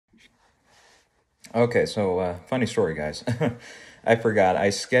Okay, so funny story, guys. I forgot.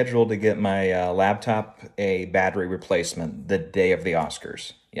 I scheduled to get my laptop a battery replacement the day of the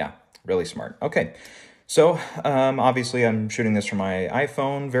Oscars. Yeah, really smart. Okay, so obviously I'm shooting this from my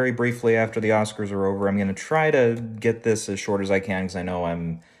iPhone. Very briefly after the Oscars are over, I'm going to try to get this as short as I can because I know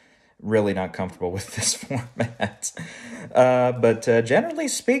I'm really not comfortable with this format. But generally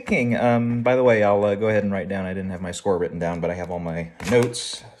speaking, by the way, I'll go ahead and write down. I didn't have my score written down, but I have all my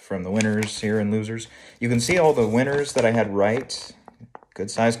notes from the winners here and losers. You can see all the winners that I had right. Good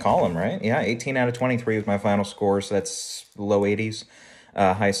size column, right? Yeah, 18 out of 23 was my final score, so that's low 80s,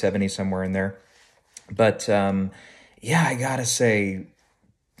 high 70s, somewhere in there. But yeah, I gotta say,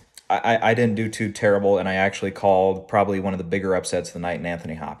 I didn't do too terrible, and I actually called probably one of the bigger upsets of the night in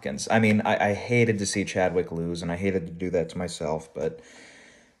Anthony Hopkins. I mean, I hated to see Chadwick lose, and I hated to do that to myself, but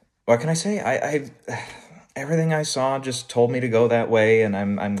what can I say? I everything I saw just told me to go that way, and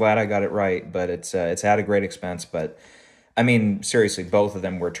I'm glad I got it right. But it's at a great expense. But I mean, seriously, both of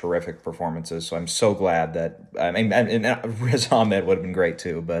them were terrific performances. So I'm so glad that I mean, and Riz Ahmed would have been great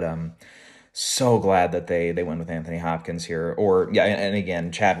too. But so glad that they went with Anthony Hopkins here. Or yeah, and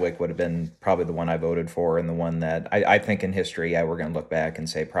again, Chadwick would have been probably the one I voted for, and the one that I think in history, yeah, we're gonna look back and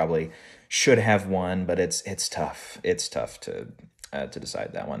say probably should have won. But it's tough. It's tough to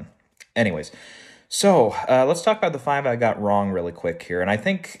decide that one. Anyways, so let's talk about the five I got wrong really quick here. And I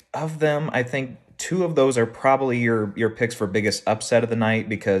think of them, I think two of those are probably your picks for biggest upset of the night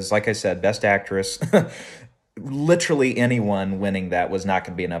because, like I said, best actress. Literally anyone winning that was not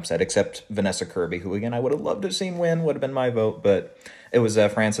going to be an upset except Vanessa Kirby, who again I would have loved to have seen win, would have been my vote, but it was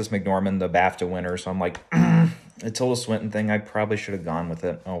Frances McDormand, the BAFTA winner. So I'm like, the Tilda Swinton thing, I probably should have gone with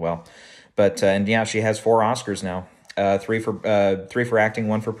it. Oh well, but and yeah, she has four Oscars now. Three for acting,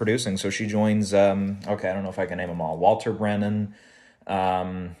 one for producing. So she joins. Okay, I don't know if I can name them all. Walter Brennan.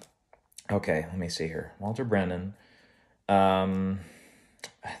 Um, okay, let me see here. Walter Brennan. Um,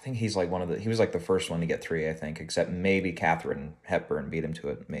 I think he's like one of the. He was like the first one to get three, I think, except maybe Catherine Hepburn beat him to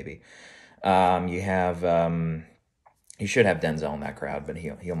it. Maybe. You have. You should have Denzel in that crowd, but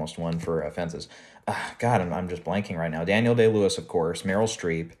he almost won for Fences. God, I'm just blanking right now. Daniel Day Lewis, of course. Meryl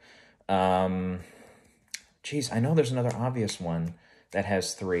Streep. Um, Geez, I know there's another obvious one that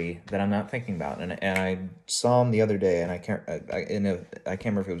has three that I'm not thinking about, and I saw them the other day, and I can't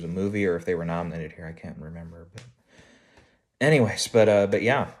remember if it was a movie or if they were nominated here. I can't remember, but anyways, but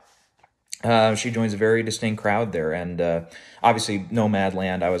yeah, she joins a very distinct crowd there, and obviously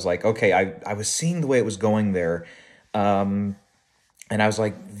Nomadland. I was like, okay, I was seeing the way it was going there, um, and I was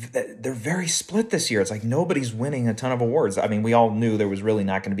like, they're very split this year. It's like nobody's winning a ton of awards. I mean, we all knew there was really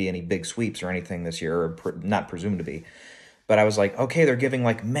not going to be any big sweeps or anything this year, or not presumed to be. But I was like, okay, they're giving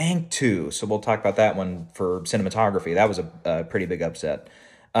like Mank 2. So we'll talk about that one for cinematography. That was a pretty big upset.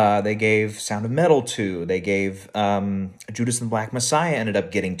 They gave Sound of Metal 2. They gave Judas and the Black Messiah ended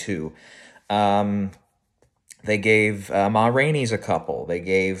up getting 2. Um, they gave Ma Rainey's a couple. They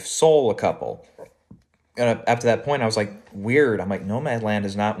gave Soul a couple. And up to that point, I was like, weird. I'm like, Nomadland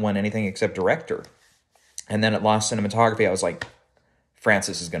has not won anything except director. And then it lost cinematography. I was like,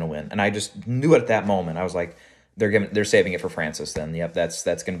 Francis is going to win. And I just knew it at that moment. I was like, they're saving it for Francis then. Yep, that's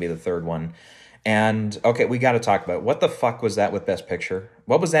going to be the third one. And okay, we got to talk about what the fuck was that with Best Picture?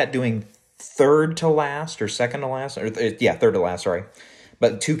 What was that doing third to last or second to last? Or yeah, third to last, sorry.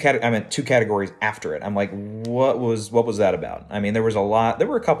 But I meant two categories after it. I'm like, what was that about? I mean, there was a lot. There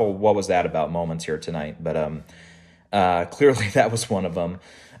were a couple what was that about moments here tonight, but clearly that was one of them.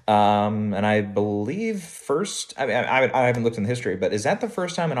 And I believe first, I mean, I haven't looked in the history, but is that the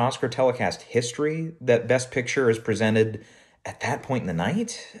first time in Oscar telecast history that Best Picture is presented at that point in the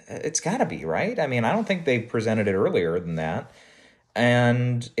night? It's got to be, right? I mean, I don't think they presented it earlier than that.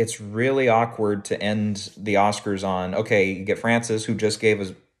 And it's really awkward to end the Oscars on, okay, you get Francis, who just gave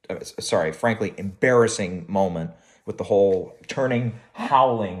us, sorry, frankly, embarrassing moment with the whole turning,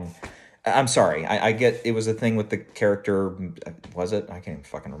 howling. I'm sorry. I get it was a thing with the character. Was it? I can't even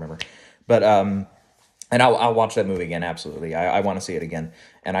fucking remember. But and I'll watch that movie again. Absolutely, I want to see it again.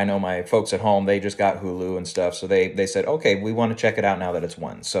 And I know my folks at home, they just got Hulu and stuff, so they said, okay, we want to check it out now that it's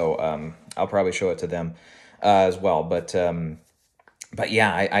won. So I'll probably show it to them as well. But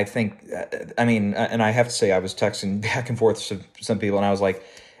yeah, I think, I mean, and I have to say, I was texting back and forth to some people, and I was like,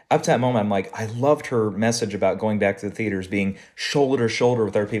 up to that moment, I'm like, I loved her message about going back to the theaters, being shoulder to shoulder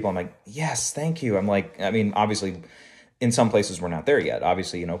with other people. I'm like, yes, thank you. I'm like, I mean, obviously, in some places we're not there yet.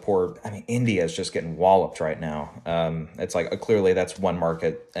 Obviously, I mean, India is just getting walloped right now. It's like clearly that's one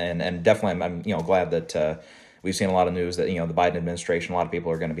market, and definitely, I'm glad that we've seen a lot of news that the Biden administration, a lot of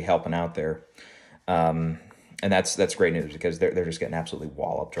people are going to be helping out there. and that's great news because they're just getting absolutely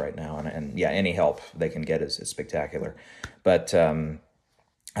walloped right now, and yeah, any help they can get is spectacular, but.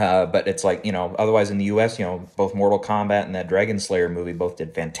 But it's like, otherwise in the U.S., both Mortal Kombat and that Dragon Slayer movie both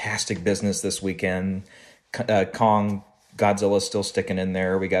did fantastic business this weekend. Kong, Godzilla's still sticking in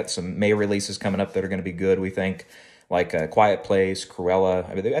there. We got some May releases coming up that are going to be good, we think, like Quiet Place, Cruella.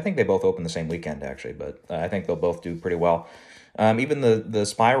 I mean, I think they both open the same weekend, actually, but I think they'll both do pretty well. Even the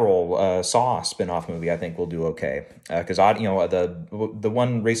Spiral Saw spin-off movie, I think will do okay. Because, the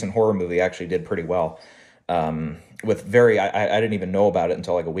one recent horror movie actually did pretty well. With I didn't even know about it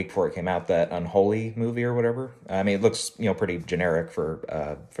until like a week before it came out, that Unholy movie or whatever. I mean, it looks, pretty generic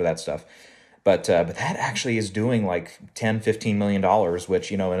for that stuff. But that actually is doing like $10-15 million,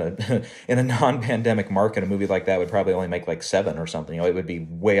 which, in a in a non-pandemic market, a movie like that would probably only make like 7 or something. It would be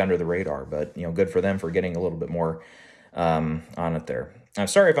way under the radar, but good for them for getting a little bit more on it there. I'm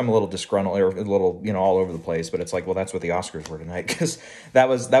sorry if I'm a little disgruntled or a little, all over the place, but it's like, well, that's what the Oscars were tonight, because that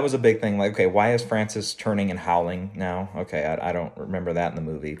was a big thing. Like, okay, why is Frances turning and howling now? Okay, I don't remember that in the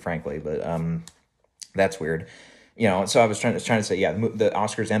movie, frankly, but that's weird. So I was trying to say, yeah, the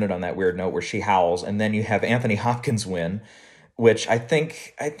Oscars ended on that weird note where she howls, and then you have Anthony Hopkins win, which I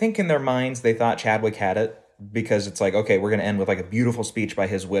think in their minds they thought Chadwick had it, because it's like, okay, we're going to end with like a beautiful speech by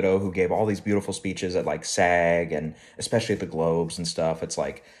his widow, who gave all these beautiful speeches at like SAG and especially at the Globes and stuff. It's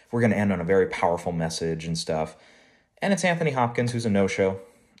like, we're going to end on a very powerful message and stuff. And it's Anthony Hopkins, who's a no-show.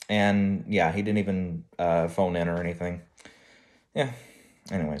 And yeah, he didn't even phone in or anything. Yeah.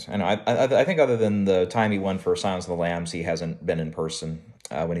 Anyways, I know. I think other than the time he won for Silence of the Lambs, he hasn't been in person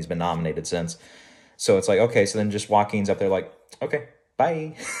when he's been nominated since. So it's like, okay, so then just Joaquin's up there like, okay,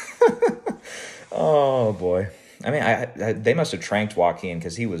 bye. Oh boy. I mean, they must have tranked Joaquin,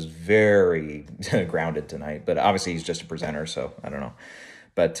 because he was very grounded tonight. But obviously he's just a presenter, so I don't know.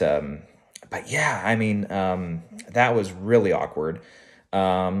 But yeah, I mean, that was really awkward.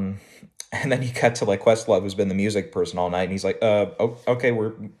 And then you cut to like Questlove, who's been the music person all night, and he's like, oh, okay,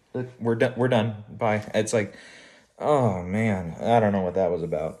 we're done, bye. It's like, oh man, I don't know what that was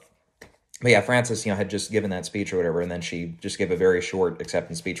about. But yeah, Frances, had just given that speech or whatever, and then she just gave a very short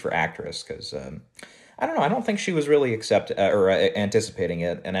acceptance speech for actress, because I don't know, I don't think she was really anticipating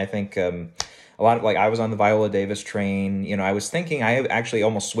it, and I think a lot of, like, I was on the Viola Davis train. I was thinking, I actually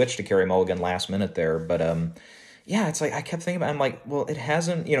almost switched to Carey Mulligan last minute there, but yeah, it's like I kept thinking about, I'm like, well, it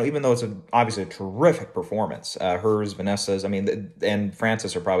hasn't, even though it's obviously a terrific performance, hers, Vanessa's, I mean, and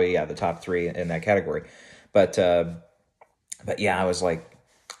Frances are probably the top 3 in that category, but yeah, I was like,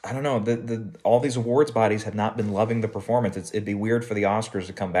 I don't know, all these awards bodies have not been loving the performance. It'd be weird for the Oscars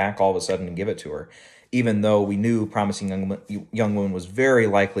to come back all of a sudden and give it to her, even though we knew Promising Young Woman was very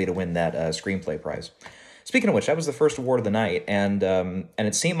likely to win that screenplay prize. Speaking of which, that was the first award of the night, and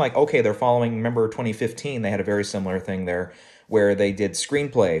it seemed like, okay, they're following, remember 2015, they had a very similar thing there, where they did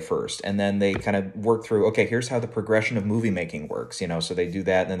screenplay first, and then they kind of worked through, okay, here's how the progression of movie making works, so they do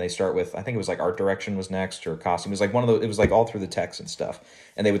that, and then they start with, I think it was like art direction was next, or costume. It was like it was like all through the text and stuff,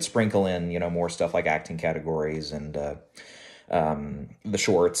 and they would sprinkle in, more stuff like acting categories, and the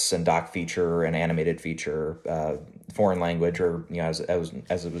shorts, and doc feature, and animated feature, foreign language, or, as it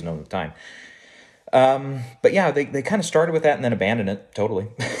was known at the time. But yeah, they kind of started with that and then abandoned it totally.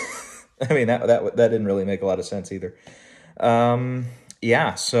 I mean, that didn't really make a lot of sense either.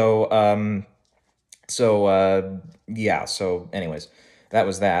 Yeah, so anyways, that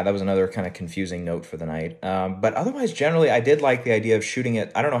was that. That was another kind of confusing note for the night. But otherwise, generally, I did like the idea of shooting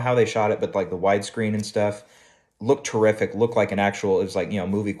it. I don't know how they shot it, but like the widescreen and stuff looked terrific, looked like an actual, it was like,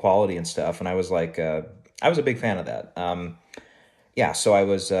 movie quality and stuff. And I was like, I was a big fan of that. Yeah, so I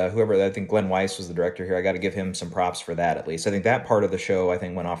was, I think Glenn Weiss was the director here. I got to give him some props for that, at least. I think that part of the show, I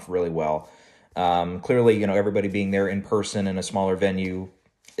think, went off really well. Clearly, everybody being there in person in a smaller venue,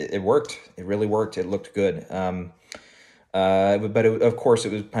 it worked. It really worked. It looked good. But of course,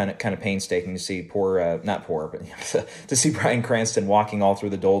 it was kind of painstaking to see to see Bryan Cranston walking all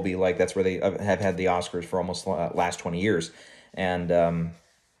through the Dolby, like that's where they have had the Oscars for almost last 20 years. And,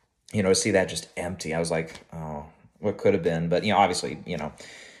 to see that just empty, I was like, oh, what could have been. But, obviously,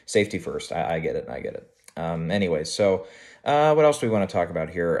 safety first. I get it. Anyways, so what else do we want to talk about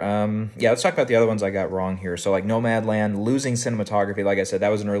here? Let's talk about the other ones I got wrong here. So like Nomadland, losing cinematography, like I said, that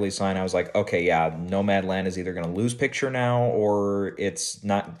was an early sign. I was like, okay, yeah, Nomadland is either going to lose picture now, or it's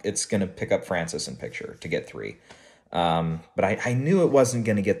going to pick up Frances in picture to get 3. But I knew it wasn't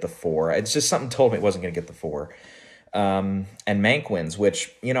going to get the 4. It's just something told me it wasn't going to get the 4. And Mank wins,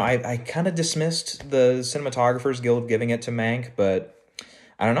 which, I kind of dismissed the Cinematographers Guild giving it to Mank, but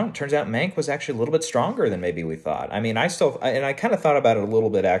I don't know. It turns out Mank was actually a little bit stronger than maybe we thought. I mean, I kind of thought about it a little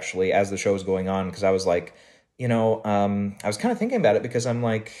bit, actually, as the show was going on, because I was like, I was kind of thinking about it because I'm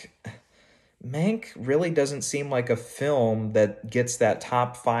like, Mank really doesn't seem like a film that gets that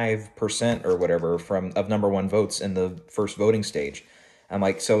top 5% or whatever from of number one votes in the first voting stage. I'm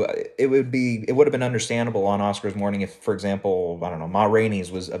like, so it would have been understandable on Oscars morning if, for example, I don't know, Ma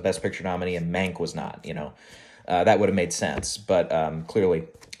Rainey's was a Best Picture nominee and Mank was not. That would have made sense. But clearly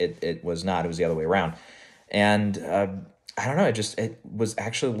it was not. It was the other way around. And I don't know. It was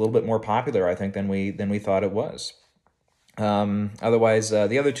actually a little bit more popular, I think, than we thought it was. Otherwise,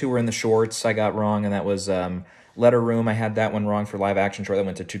 the other two were in the shorts I got wrong, and that was Letter Room. I had that one wrong for live action short. That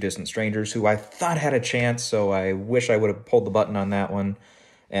went to Two Distant Strangers, who I thought had a chance, so I wish I would have pulled the button on that one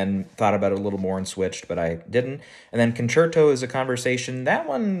and thought about it a little more and switched, but I didn't. And then Concerto is a Conversation. That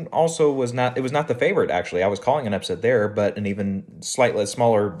one also was not, it was not the favorite, actually. I was calling an upset there, but an even slightly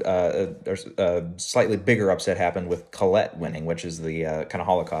smaller, slightly bigger upset happened with Colette winning, which is the kind of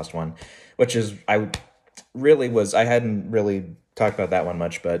Holocaust one, which is, I hadn't really talked about that one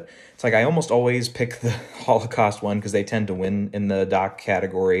much, but it's like I almost always pick the Holocaust one because they tend to win in the doc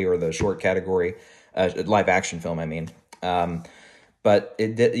category or the short category, live action film, I mean. But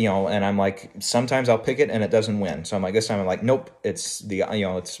it did, and I'm like, sometimes I'll pick it and it doesn't win. So I'm like, this time I'm like, nope, it's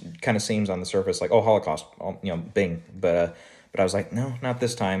kind of seems on the surface like, oh, Holocaust, bing. But I was like, no, not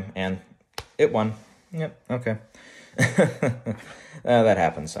this time. And it won. Yep, okay. That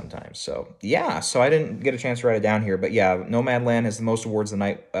happens sometimes. So yeah, so I didn't get a chance to write it down here, but yeah, Nomadland has the most awards the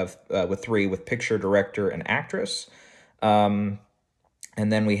night of with 3, with picture, director, and actress. And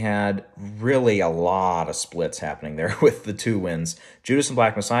then we had really a lot of splits happening there with the 2 wins. Judas and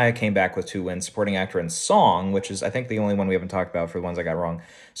Black Messiah came back with 2 wins, supporting actor and song, which is I think the only one we haven't talked about for the ones I got wrong.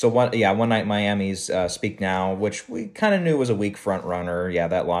 So One Night in Miami's Speak Now, which we kind of knew was a weak front runner. Yeah,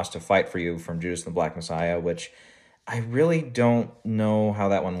 that lost to Fight for You from Judas and the Black Messiah, which I really don't know how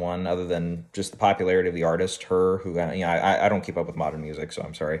that one won, other than just the popularity of the artist, her, who, I don't keep up with modern music, so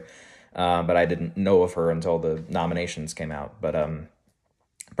I'm sorry. But I didn't know of her until the nominations came out. But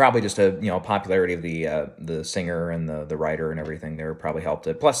probably just a popularity of the singer and the writer and everything there probably helped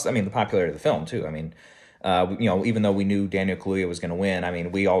it. Plus, I mean, the popularity of the film too. I mean, even though we knew Daniel Kaluuya was going to win, I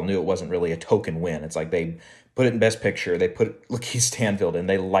mean, we all knew it wasn't really a token win. It's like they put it in Best Picture, they put Lakeith Stanfield in,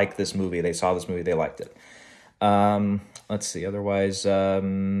 they liked this movie, they saw this movie, they liked it. Let's see. Otherwise,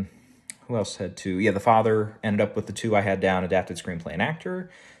 who else had 2? Yeah, The Father ended up with the 2 I had down: adapted screenplay and actor.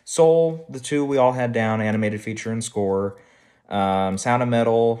 Soul, the 2 we all had down: animated feature and score. Sound of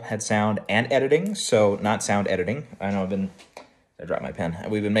Metal had sound and editing, so not sound editing. I know I dropped my pen.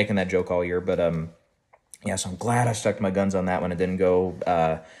 We've been making that joke all year, but yeah, so I'm glad I stuck to my guns on that one. It didn't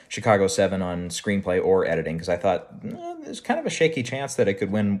go Chicago 7 on screenplay or editing, because I thought there's kind of a shaky chance that it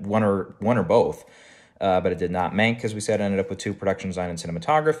could win one or both. But it did not. Mank, as we said, ended up with 2: production design and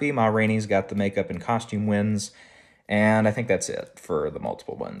cinematography. Ma Rainey's got the makeup and costume wins. And I think that's it for the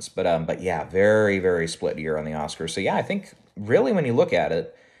multiple ones. But yeah, very, very split year on the Oscars. So yeah, I think really when you look at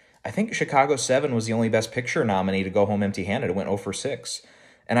it, I think Chicago 7 was the only Best Picture nominee to go home empty-handed. It went 0 for 6.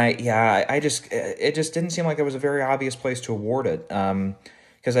 And it just didn't seem like there was a very obvious place to award it.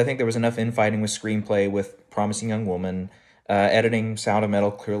 Because I think there was enough infighting with screenplay, with Promising Young Woman. Editing, Sound of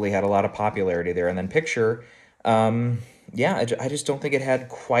Metal clearly had a lot of popularity there. And then picture, I just don't think it had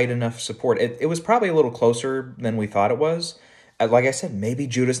quite enough support. It was probably a little closer than we thought it was. Like I said, maybe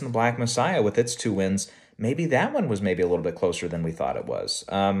Judas and the Black Messiah with its 2 wins, maybe that one was maybe a little bit closer than we thought it was.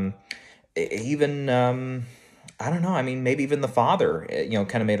 I don't know. I mean, maybe even The Father,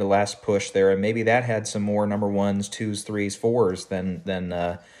 kind of made a last push there, and maybe that had some more number 1s, 2s, 3s, 4s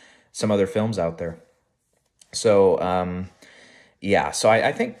than some other films out there. So, yeah, so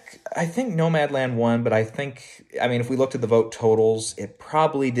I think Nomadland won, but I mean, if we looked at the vote totals, it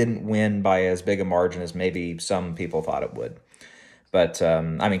probably didn't win by as big a margin as maybe some people thought it would. But,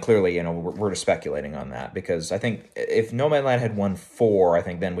 I mean, clearly, we're just speculating on that, because I think if Nomadland had won 4, I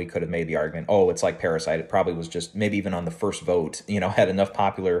think then we could have made the argument, oh, it's like Parasite. It probably was just, maybe even on the first vote, had enough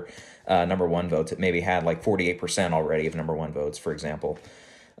popular number 1 votes. It maybe had like 48% already of number 1 votes, for example.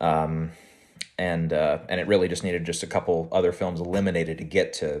 And it really just needed just a couple other films eliminated to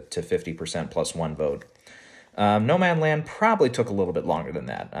get to 50% plus 1 vote. Nomadland probably took a little bit longer than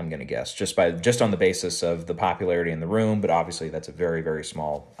that, I'm going to guess, just on the basis of the popularity in the room, but obviously that's a very, very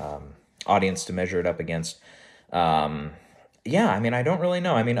small audience to measure it up against. Yeah, I mean, I don't really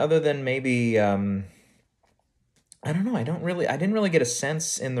know. I mean, other than maybe, I don't know, I didn't really get a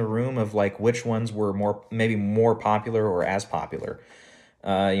sense in the room of like which ones were maybe more popular or as popular.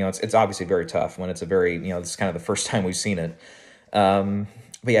 It's obviously very tough when it's a very, this is kind of the first time we've seen it.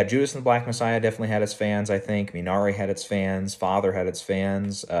 But yeah, Judas and the Black Messiah definitely had its fans, I think. Minari had its fans. Father had its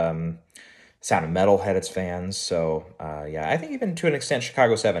fans. Sound of Metal had its fans. So yeah, I think even to an extent,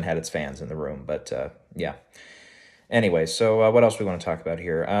 Chicago 7 had its fans in the room. But yeah. Anyway, so what else we want to talk about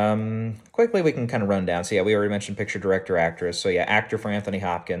here? Quickly, we can kind of run down. So yeah, we already mentioned picture, director, actress. So yeah, actor for Anthony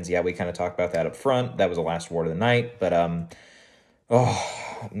Hopkins. Yeah, we kind of talked about that up front. That was the last award of the night. But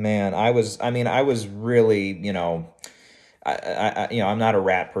oh man, I was really, I'm not a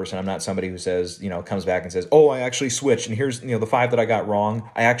rat person. I'm not somebody who says, comes back and says, "Oh, I actually switched, and here's, the five that I got wrong.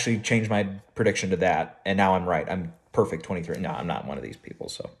 I actually changed my prediction to that, and now I'm right. I'm perfect 23." No, I'm not one of these people.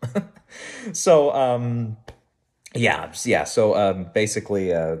 So, so, yeah. So, basically,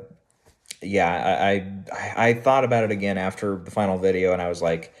 yeah, I thought about it again after the final video, and I was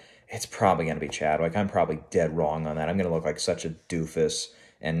like, it's probably gonna be Chadwick. I'm probably dead wrong on that. I'm gonna look like such a doofus,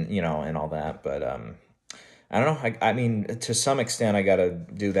 and and all that, but I don't know. I mean, to some extent, I got to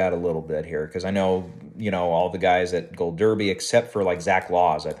do that a little bit here because I know, all the guys at Gold Derby, except for like Zach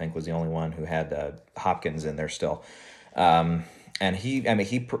Laws, I think was the only one who had Hopkins in there still. And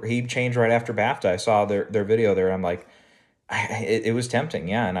he changed right after BAFTA. I saw their video there. And I'm like, it was tempting,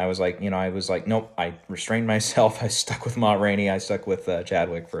 yeah. And I was like, nope. I restrained myself. I stuck with Ma Rainey. I stuck with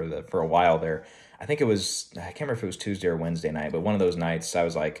Chadwick for a while there. I think I can't remember if it was Tuesday or Wednesday night, but one of those nights, I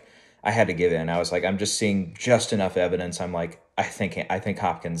was like, I had to give in. I was like, I'm just seeing just enough evidence. I'm like, I think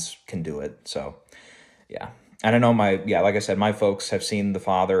Hopkins can do it. So, yeah. And I know like I said, my folks have seen The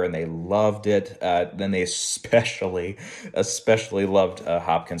Father and they loved it. Then they especially loved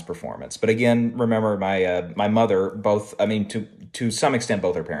Hopkins' performance. But again, remember my mother, both, I mean, to some extent,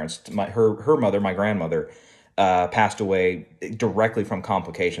 both her parents, her mother, my grandmother, passed away directly from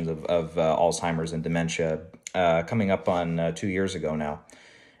complications of Alzheimer's and dementia, coming up on 2 years ago now.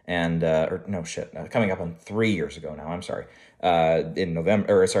 And or no shit, coming up on 3 years ago now. I'm sorry, in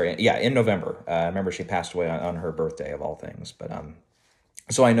November, in November. I remember she passed away on her birthday of all things. But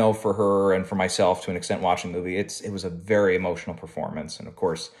so I know for her and for myself, to an extent, watching the movie, it was a very emotional performance, and of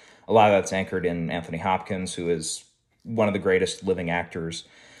course, a lot of that's anchored in Anthony Hopkins, who is one of the greatest living actors.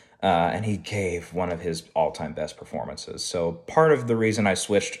 And he gave one of his all-time best performances. So part of the reason I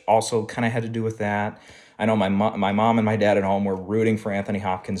switched also kind of had to do with that. I know my mom and my dad at home were rooting for Anthony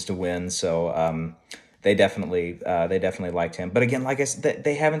Hopkins to win, so they definitely liked him. But again, like I said,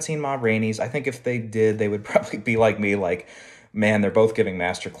 they haven't seen Ma Rainey's. I think if they did, they would probably be like me, like, man, they're both giving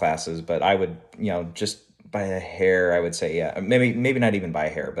master classes. But I would, just by a hair, I would say, yeah, maybe not even by a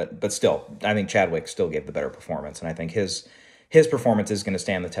hair, but still, I think Chadwick still gave the better performance, and I think his performance is going to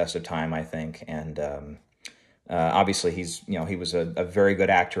stand the test of time, I think, and obviously he was a very good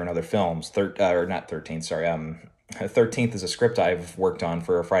actor in other films. Or not 13th, sorry. 13th is a script I've worked on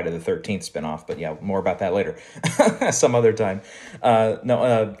for a Friday the 13th spinoff, but yeah, more about that later, some other time.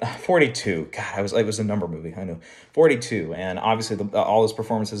 42. God, it was a number movie. I know 42, and obviously all his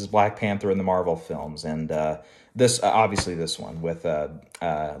performances is Black Panther in the Marvel films, and this one with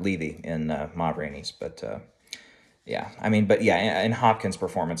Levy in Ma Rainey's, but. Yeah, I mean, but yeah, and Hopkins'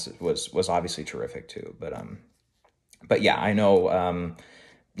 performance was obviously terrific too. But yeah, I know.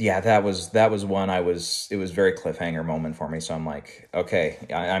 Yeah, that was one. It was very cliffhanger moment for me. So I'm like, okay,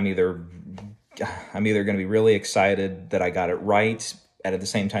 I'm either going to be really excited that I got it right, and at the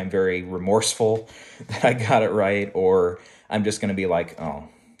same time very remorseful that I got it right, or I'm just going to be like, oh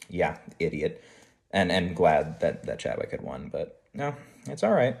yeah, idiot, and glad that Chadwick had won. But no, it's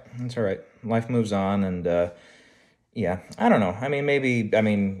all right. It's all right. Life moves on, and. Yeah, I don't know. I mean,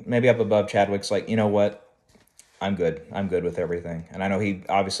 maybe up above Chadwick's like, you know what? I'm good. I'm good with everything. And I know he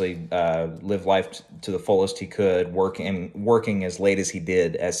obviously lived life to the fullest he could, working as late as he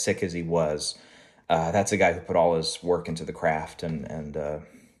did, as sick as he was. That's a guy who put all his work into the craft, and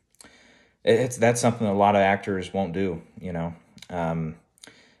that's something a lot of actors won't do,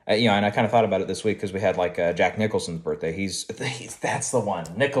 and I kind of thought about it this week because we had like Jack Nicholson's birthday. That's the one.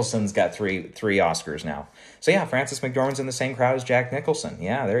 Nicholson's got three Oscars now. So yeah, Frances McDormand's in the same crowd as Jack Nicholson.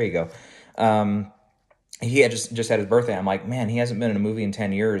 Yeah, there you go. He had just had his birthday. I'm like, man, he hasn't been in a movie in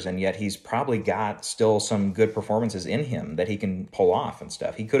 10 years, and yet he's probably got still some good performances in him that he can pull off and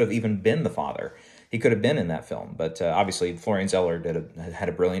stuff. He could have even been the father. He could have been in that film, but obviously Florian Zeller had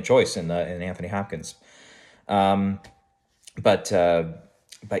a brilliant choice in Anthony Hopkins. But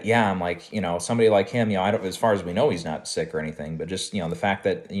yeah, I'm like, somebody like him, I don't, as far as we know, he's not sick or anything, but just, the fact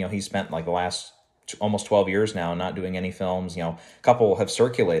that, he spent like the last almost 12 years now not doing any films, a couple have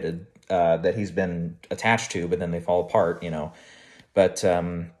circulated that he's been attached to, but then they fall apart, but,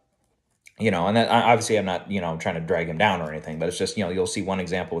 and that obviously I'm not, trying to drag him down or anything, but it's just, you'll see one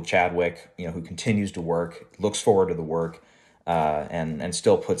example of Chadwick, who continues to work, looks forward to the work, and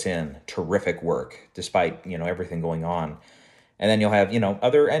still puts in terrific work despite, everything going on. And then you'll have,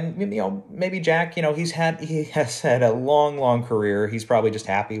 other, and, maybe Jack, he has had a long, long career. He's probably just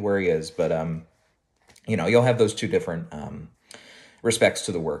happy where he is. But, you'll have those two different respects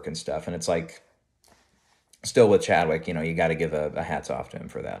to the work and stuff. And it's like, still with Chadwick, you got to give a hats off to him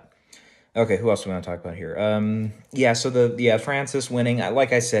for that. Okay, who else are we going to talk about here? So Frances winning.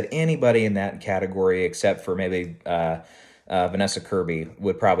 Like I said, anybody in that category except for maybe Vanessa Kirby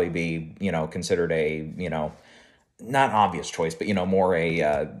would probably be, considered a, not obvious choice, but, more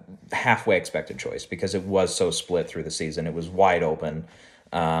a halfway expected choice because it was so split through the season. It was wide open.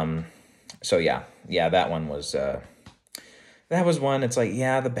 So that one was... that was one. It's like,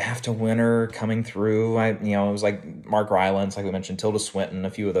 the BAFTA winner coming through. It was like Mark Rylance, like we mentioned, Tilda Swinton, a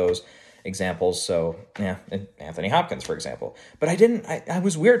few of those examples. So and Anthony Hopkins, for example. But I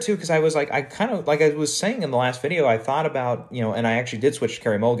was weird too, because I was like, I kind of, like I was saying in the last video, I thought about, and I actually did switch to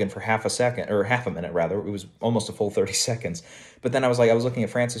Carey Mulligan for half a minute rather. It was almost a full 30 seconds. But then I was looking at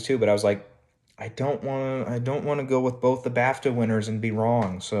Frances too, but I was like, I don't want to go with both the BAFTA winners and be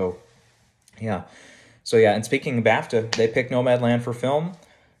wrong. So, yeah. And speaking of BAFTA, they picked Nomadland for film.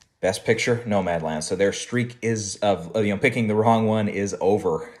 Best Picture, Nomadland. So their streak of picking the wrong one is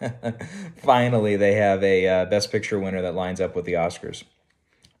over. Finally, they have a Best Picture winner that lines up with the Oscars.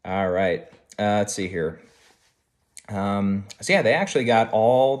 All right. Let's see here. They actually got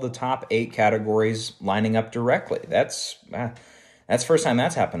all the top 8 categories lining up directly. That's the first time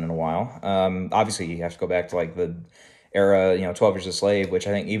that's happened in a while. Obviously, you have to go back to like the era, 12 Years a Slave, which I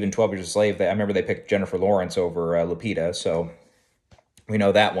think even 12 Years a Slave, I remember they picked Jennifer Lawrence over Lupita, so we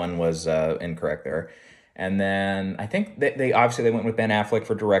know that one was incorrect there. And then I think they went with Ben Affleck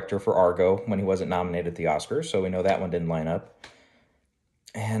for director for Argo when he wasn't nominated at the Oscars, so we know that one didn't line up.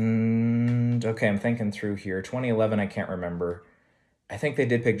 And, okay, I'm thinking through here. 2011, I can't remember. I think they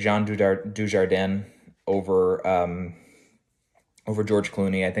did pick Jean Dujardin over George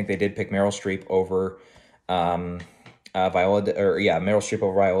Clooney. I think they did pick Meryl Streep over... Meryl Streep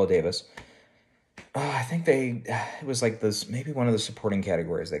over Viola Davis. I think it was like this, maybe one of the supporting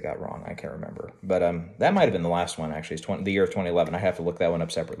categories they got wrong. I can't remember. But that might have been the last one, actually. It's the year of 2011. I have to look that one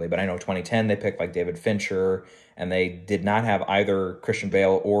up separately. But I know 2010 they picked like David Fincher, and they did not have either Christian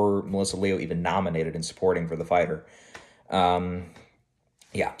Bale or Melissa Leo even nominated in supporting for The Fighter.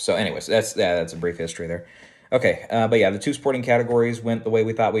 So anyways, that's a brief history there. Okay, the two supporting categories went the way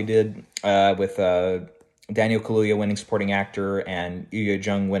we thought we did, with Daniel Kaluuya winning supporting actor and Yu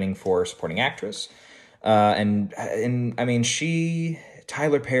Jung winning for supporting actress. And I mean,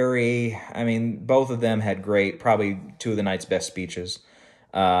 Tyler Perry, I mean, both of them had probably two of the night's best speeches.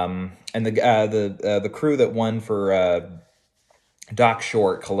 And the crew that won for Doc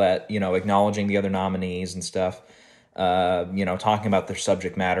Short, Colette, acknowledging the other nominees and stuff, talking about their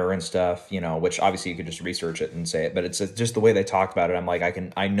subject matter and stuff, which obviously you could just research it and say it, but it's just the way they talked about it. I'm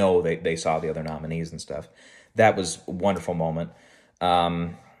like, I know they saw the other nominees and stuff. That was a wonderful moment.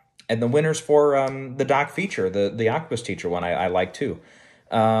 And the winners for the doc feature, the Octopus Teacher one, I like too.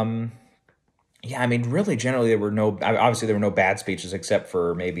 I mean, really, generally there were no bad speeches except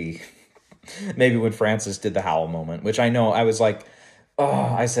for maybe when Frances did the howl moment, which I know I was like,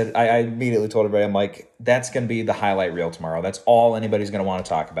 I immediately told everybody, I'm like, that's going to be the highlight reel tomorrow. That's all anybody's going to want to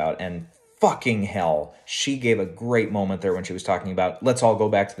talk about. And fucking hell, she gave a great moment there when she was talking about, let's all go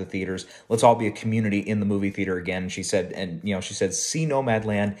back to the theaters. Let's all be a community in the movie theater again. She said, see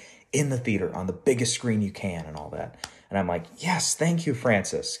Nomadland in the theater on the biggest screen you can and all that. And I'm like, yes, thank you,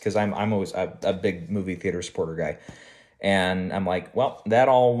 Frances, because I'm always a big movie theater supporter guy. And I'm like, well, that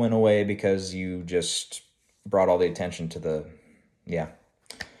all went away because you just brought all the attention to the... Yeah.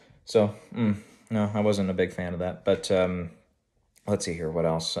 So, no, I wasn't a big fan of that. But let's see here. What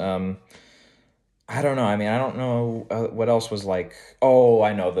else? I don't know. I mean, I don't know what else was like. Oh,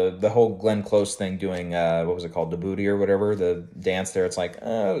 I know. The whole Glenn Close thing doing, what was it called? The Booty or whatever. The dance there. It's like, it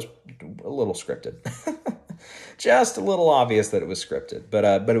was a little scripted. Just a little obvious that it was scripted. But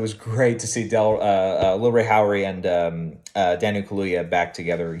it was great to see Lil Ray Howery and Daniel Kaluuya back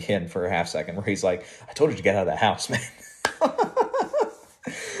together again for a half second where he's like, I told you to get out of that house, man.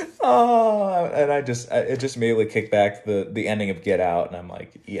 And it just immediately kicked back the ending of Get Out, and I'm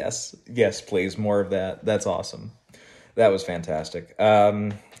like, yes, please, more of that. That's awesome. That was fantastic.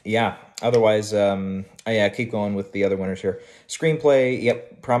 Otherwise, keep going with the other winners here. Screenplay,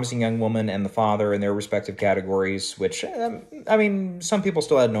 yep, Promising Young Woman and The Father in their respective categories, which, I mean, some people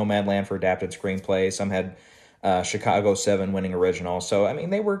still had Nomadland for adapted screenplay. Some had Chicago 7 winning original. So, I mean,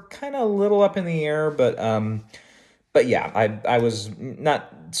 they were kind of a little up in the air, but yeah, I was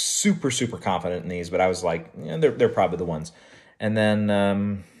not super, super confident in these, but I was like, they're probably the ones. And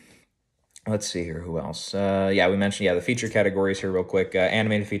then, Let's see here, who else? Yeah, we mentioned, yeah, the feature categories here real quick.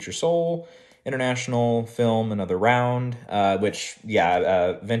 Animated feature Soul, international film, another round, which,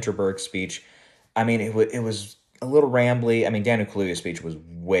 yeah, Vinterberg's speech, I mean, it was a little rambly. I mean, Daniel Kaluuya's speech was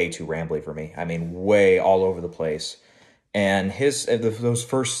way too rambly for me. I mean, way all over the place. And those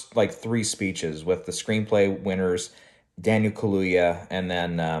first like three speeches with the screenplay winners, Daniel Kaluuya, and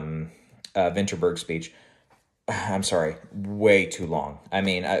then Vinterberg's speech, I'm sorry, way too long. I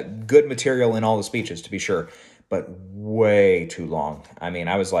mean, good material in all the speeches, to be sure, but way too long. I mean,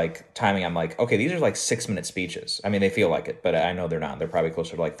 I was like timing, I'm like, okay, these are like 6-minute speeches. I mean, they feel like it, but I know they're not. They're probably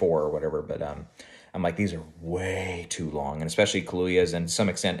closer to like 4 or whatever, but I'm like, these are way too long. And especially Kaluuya's and to some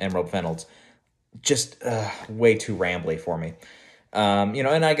extent Emerald Fennell's, just way too rambly for me.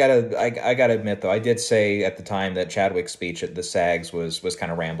 And I gotta admit though, I did say at the time that Chadwick's speech at the SAGs was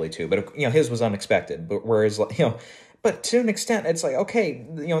kind of rambly too, but his was unexpected. But whereas but to an extent, it's like okay,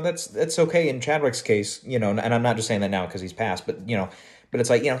 that's okay in Chadwick's case, and I'm not just saying that now because he's passed, but but it's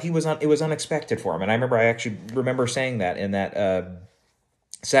like it was unexpected for him, and I actually remember saying that in that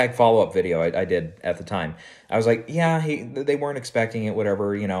SAG follow-up video I did at the time. I was like, yeah, they weren't expecting it,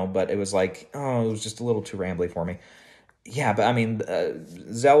 whatever, but it was like, oh, it was just a little too rambly for me. Yeah, but I mean,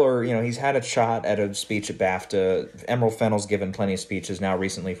 Zeller, he's had a shot at a speech at BAFTA. Emerald Fennell's given plenty of speeches now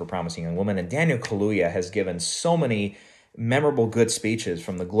recently for Promising Young Woman, and Daniel Kaluuya has given so many memorable good speeches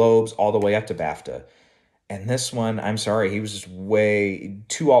from the Globes all the way up to BAFTA. And this one, I'm sorry, he was just way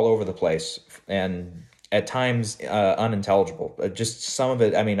too all over the place and at times unintelligible. Just some of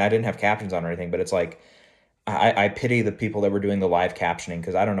it, I mean, I didn't have captions on or anything, but it's like, I pity the people that were doing the live captioning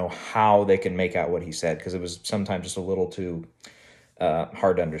because I don't know how they can make out what he said because it was sometimes just a little too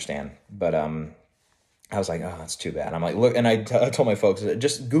hard to understand. But I was like, oh, that's too bad. I'm like, look, and I told my folks,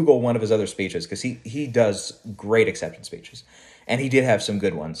 just Google one of his other speeches because he does great acceptance speeches. And he did have some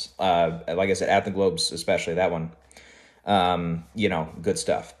good ones. Like I said, at the Globes, especially that one, good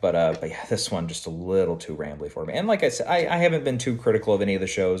stuff. But yeah, this one just a little too rambly for me. And like I said, I haven't been too critical of any of the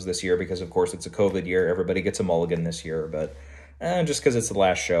shows this year because, of course, it's a COVID year. Everybody gets a mulligan this year, but just because it's the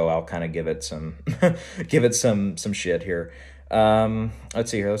last show, I'll kind of give it some give it some shit here. Let's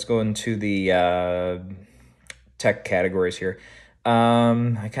see here. Let's go into the tech categories here.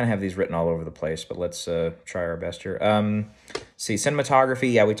 I kind of have these written all over the place, but let's try our best here. See,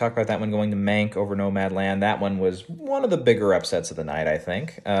 cinematography, yeah, we talked about that one going to Mank over Nomadland. That one was one of the bigger upsets of the night, I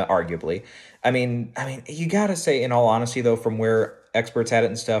think, arguably. I mean, you gotta say, in all honesty, though, from where experts had it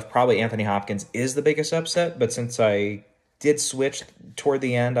and stuff, probably Anthony Hopkins is the biggest upset, but since I did switch toward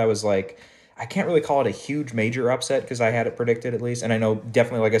the end, I was like, I can't really call it a huge major upset because I had it predicted at least, and I know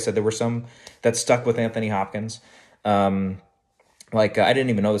definitely, like I said, there were some that stuck with Anthony Hopkins. I didn't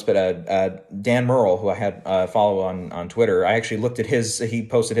even know this, but Dan Murrell, who I had follow on Twitter, I actually looked at he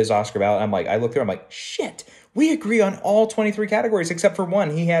posted his Oscar ballot. I looked through, I'm like, shit, we agree on all 23 categories except for one.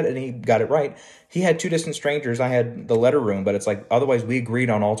 And he got it right. He had Two Distant Strangers. I had The Letter Room, but it's like, otherwise we agreed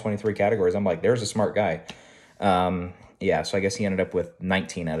on all 23 categories. I'm like, there's a smart guy. Yeah, so I guess he ended up with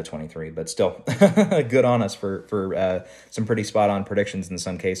 19 out of 23, but still good on us for some pretty spot on predictions in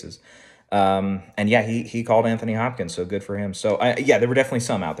some cases. And yeah, he called Anthony Hopkins, so good for him. So yeah, there were definitely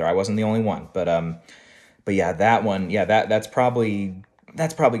some out there. I wasn't the only one, but yeah, that one, yeah, that's probably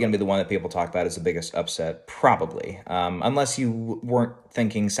going to be the one that people talk about as the biggest upset, probably. Unless you weren't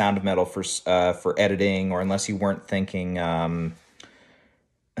thinking Sound of Metal for editing, or unless you weren't thinking. I'm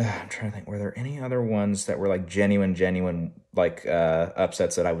trying to think. Were there any other ones that were like genuine like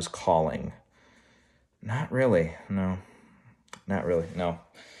upsets that I was calling? Not really. No, not really. No.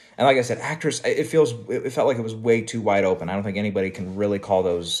 And like I said, actors, it felt like it was way too wide open. I don't think anybody can really call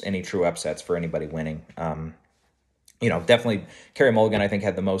those any true upsets for anybody winning. Definitely Carey Mulligan, I think,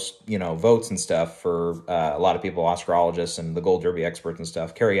 had the most, votes and stuff for a lot of people, Oscarologists and the Gold Derby experts and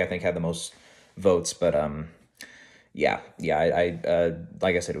stuff. Carey, I think, had the most votes, but yeah, I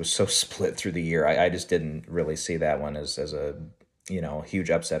like I said, it was so split through the year. I just didn't really see that one as a, huge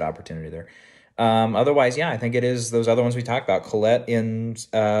upset opportunity there. Otherwise, yeah, I think it is those other ones we talked about. Colette in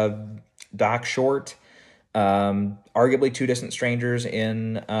Doc Short, arguably Two Distant Strangers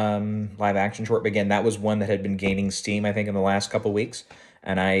in live action short. But again, that was one that had been gaining steam, I think, in the last couple weeks.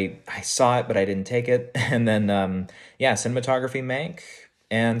 And I saw it, but I didn't take it. And then, cinematography, Mank,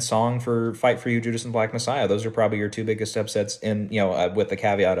 and song for Fight for You, Judas and Black Messiah. Those are probably your two biggest upsets in, with the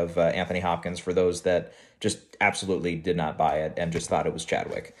caveat of Anthony Hopkins for those that just absolutely did not buy it and just thought it was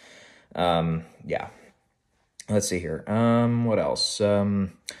Chadwick. Yeah. Let's see here. What else?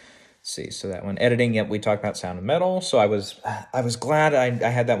 see, so that one editing. Yep, we talked about Sound of Metal. So I was glad I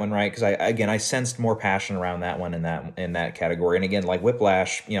had that one right because I sensed more passion around that one in that category. And again, like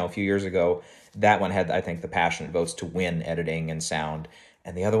Whiplash, a few years ago, that one had, I think, the passionate votes to win editing and sound.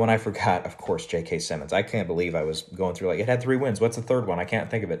 And the other one I forgot, of course, J.K. Simmons. I can't believe I was going through it had 3 wins. What's the third one? I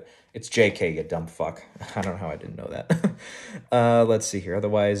can't think of it. It's J.K., you dumb fuck. I don't know how I didn't know that. Let's see here.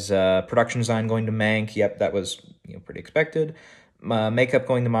 Otherwise, production design going to Mank. Yep, that was pretty expected. Makeup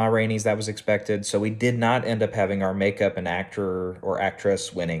going to Ma Rainey's, that was expected. So we did not end up having our makeup and actor or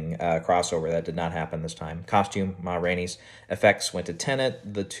actress winning crossover. That did not happen this time. Costume, Ma Rainey's. Effects went to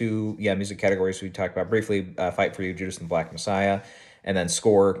Tenet. The 2 music categories we talked about briefly, Fight for You, Judas and the Black Messiah. And then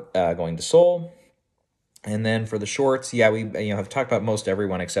score going to Soul. And then for the shorts, we have talked about most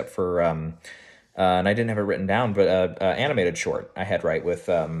everyone except for, and I didn't have it written down, but animated short I had right with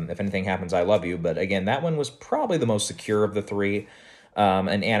If Anything Happens, I Love You. But again, that one was probably the most secure of the 3.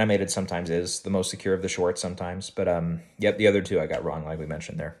 And animated sometimes is the most secure of the shorts sometimes. But yep, the other 2 I got wrong, like we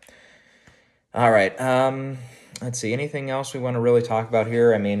mentioned there. All right. Let's see. Anything else we want to really talk about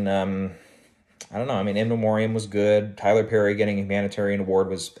here? I mean, I don't know. I mean, In Memoriam was good. Tyler Perry getting a humanitarian award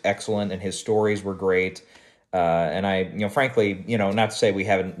was excellent, and his stories were great. And I, frankly, not to say we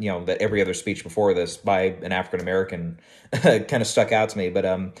haven't, that every other speech before this by an African-American kind of stuck out to me, but,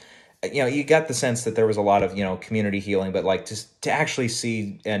 you got the sense that there was a lot of, community healing, but like to actually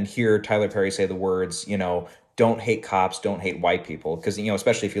see and hear Tyler Perry say the words, don't hate cops, don't hate white people. Because,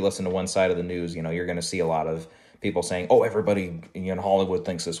 especially if you listen to one side of the news, you're going to see a lot of people saying, oh, everybody in Hollywood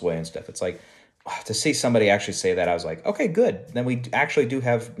thinks this way and stuff. It's like, to see somebody actually say that, I was like, okay, good. Then we actually do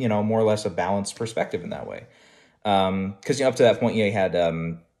have, more or less a balanced perspective in that way. Because up to that point, you had,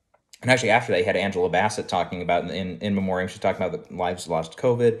 and actually after that, you had Angela Bassett talking about in Memoriam. She's talking about the lives lost to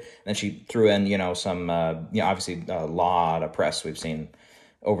COVID. And then she threw in, some, obviously a lot of press we've seen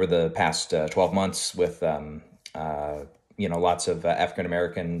over the past 12 months with, lots of African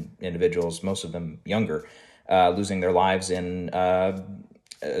American individuals, most of them younger, losing their lives in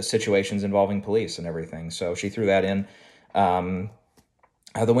situations involving police and everything. So she threw that in.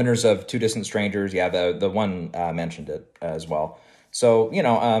 The winners of Two Distant Strangers, the one mentioned it as well. So,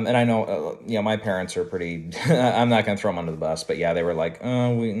 and I know, my parents are pretty, I'm not going to throw them under the bus, but they were like,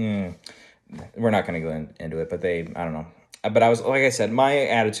 we're not going to go into it, but I don't know. But I was, like I said, my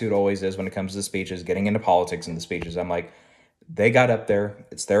attitude always is when it comes to speeches, getting into politics in the speeches, I'm like, they got up there,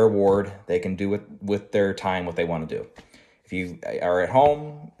 it's their award, they can do with their time what they want to do. If you are at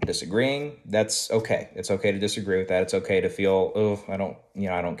home disagreeing, that's okay. It's okay to disagree with that. It's okay to feel, I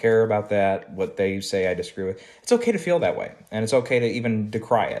don't care about that. What they say, I disagree with. It's okay to feel that way, and it's okay to even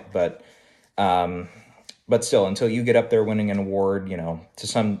decry it. But still, until you get up there winning an award, to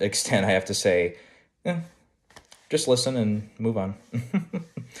some extent, I have to say, just listen and move on.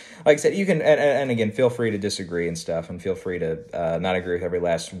 Like I said, you can, and again, feel free to disagree and stuff, and feel free to not agree with every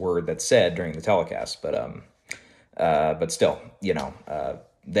last word that's said during the telecast, but still,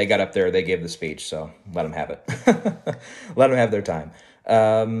 they got up there, they gave the speech, so let them have it. Let them have their time.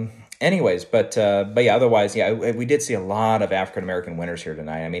 Anyways, but otherwise, we did see a lot of African-American winners here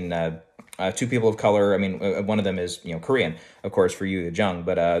tonight. I mean, 2 people of color. I mean, one of them is, Korean, of course, for Yu Jung,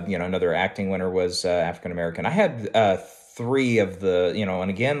 but, another acting winner was African-American. I had 3 of the, and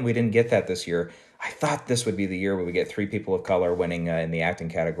again, we didn't get that this year. I thought this would be the year where we get 3 people of color winning in the acting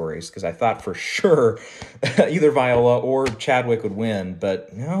categories, because I thought for sure either Viola or Chadwick would win,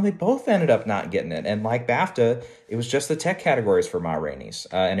 but they both ended up not getting it. And like BAFTA, it was just the tech categories for Ma Rainey's,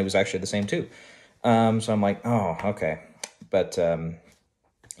 and it was actually the same too. So I'm like, oh, okay. But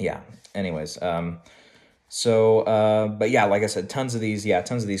anyways, like I said, tons of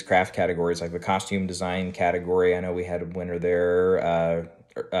these craft categories, like the costume design category. I know we had a winner there.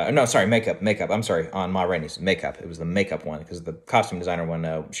 Makeup. I'm sorry, on Ma Rainey's makeup. It was the makeup one, because the costume designer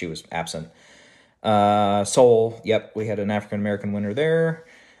one, she was absent. Soul, yep, we had an African-American winner there.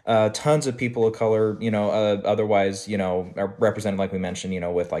 Tons of people of color, otherwise, are represented, like we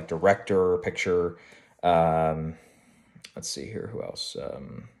mentioned, with like director, picture. Let's see here, who else?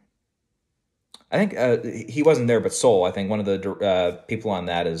 I think he wasn't there, but Soul, I think one of the people on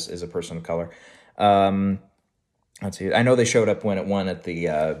that is a person of color. Let's see. I know they showed up when it won at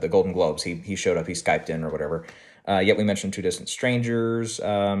the Golden Globes. He showed up. He Skyped in or whatever. Yet we mentioned Two Distant Strangers.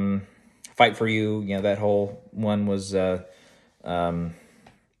 Fight for You. That whole one was. And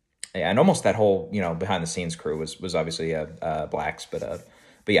almost that whole behind the scenes crew was obviously blacks, but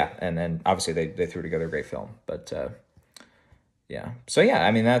and then obviously they threw together a great film. But so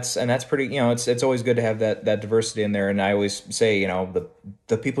I mean that's pretty. It's always good to have that diversity in there. And I always say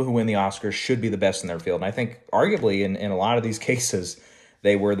the people who win the Oscars should be the best in their field. And I think arguably in a lot of these cases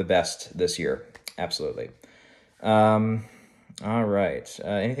They were the best this year. Absolutely. Um, all right.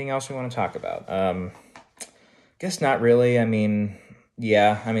 Anything else we want to talk about? Guess not really. I mean,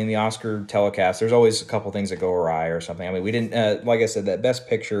 yeah. I mean, the Oscar telecast. There's always a couple things that go awry or something. I mean, we didn't. Like I said, that Best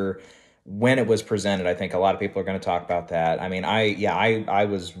Picture when it was presented, I think a lot of people are going to talk about that. I mean, I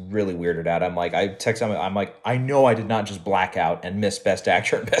was really weirded out. I'm like, I text him. I'm like, I know I did not just black out and miss Best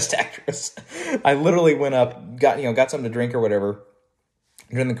Actor and Best Actress. I literally went up, got something to drink or whatever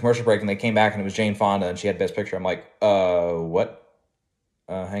during the commercial break, and they came back and it was Jane Fonda and she had Best Picture. I'm like, what?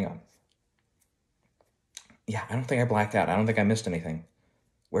 Hang on. Yeah, I don't think I blacked out. I don't think I missed anything.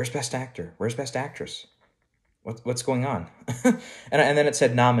 Where's Best Actor? Where's Best Actress? What's going on? And then it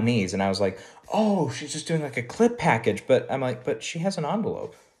said nominees, and I was like, oh, she's just doing like a clip package. But I'm like, but she has an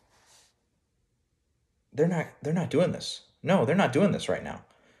envelope. They're not doing this. No, they're not doing this right now.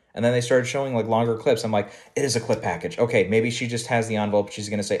 And then they started showing like longer clips. I'm like, it is a clip package. Okay, maybe she just has the envelope. She's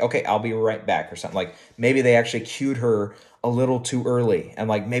gonna say, okay, I'll be right back or something. Like maybe they actually cued her a little too early, and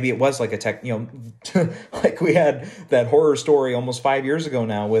like maybe it was like a tech, like we had that horror story almost 5 years ago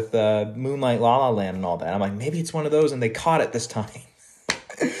now with Moonlight La La Land and all that. I'm like, maybe it's one of those, and they caught it this time.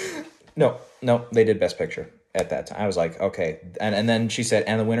 No, they did Best Picture at that time. I was like, okay, and then she said,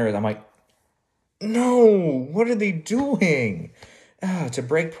 and the winner is. I'm like, no, what are they doing? To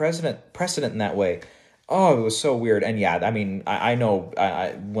break precedent in that way. Oh, it was so weird. And yeah, I mean, I know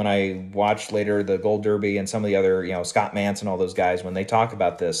when I watched later the Gold Derby and some of the other, Scott Mantz and all those guys, when they talk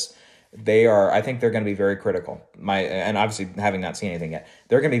about this, I think they're going to be very critical. And obviously having not seen anything yet,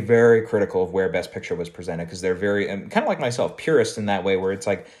 they're going to be very critical of where Best Picture was presented, because they're very, kind of like myself, purist in that way, where it's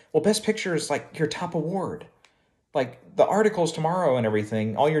like, well, Best Picture is like your top award. Like the articles tomorrow and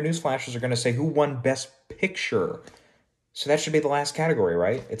everything, all your news flashes are going to say who won Best Picture. So that should be the last category,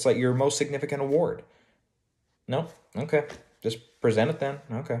 right? It's like your most significant award. No? Okay. Just present it then.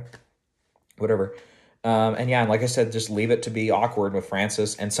 Okay. Whatever. And yeah, and like I said, just leave it to be awkward with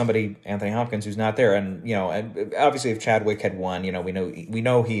Francis and somebody, Anthony Hopkins, who's not there. And, and obviously if Chadwick had won, we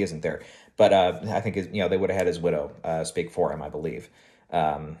know he isn't there. But I think, they would have had his widow speak for him, I believe.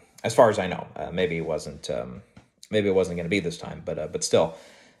 As far as I know. Maybe it wasn't going to be this time. But still,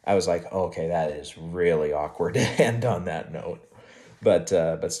 I was like, oh, okay, that is really awkward to end on that note. But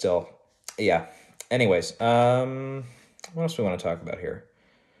still, yeah. Anyways, what else do we want to talk about here?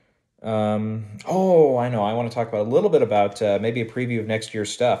 Oh, I know. I want to talk about a little bit about maybe a preview of next year's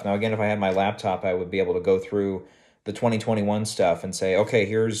stuff. Now, again, if I had my laptop, I would be able to go through the 2021 stuff and say, okay,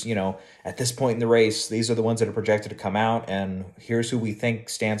 here's, at this point in the race, these are the ones that are projected to come out, and here's who we think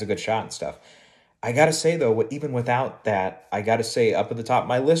stands a good shot and stuff. I gotta say, though, even without that, I gotta say, up at the top of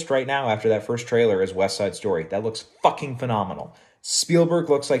my list right now after that first trailer is West Side Story. That looks fucking phenomenal. Spielberg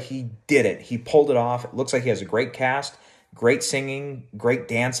looks like he did it. He pulled it off. It looks like he has a great cast, great singing, great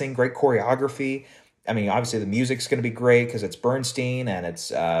dancing, great choreography. I mean, obviously the music's going to be great because it's Bernstein and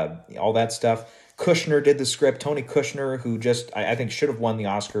it's all that stuff. Kushner did the script. Tony Kushner, who just, I think, should have won the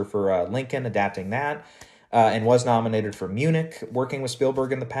Oscar for Lincoln, adapting that, and was nominated for Munich, working with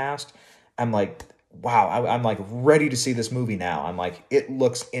Spielberg in the past. I'm like, wow, I'm like ready to see this movie now. I'm like, it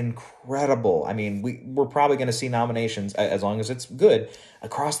looks incredible. I mean, we're probably going to see nominations, as long as it's good,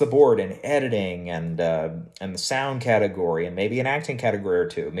 across the board in editing and the sound category, and maybe an acting category or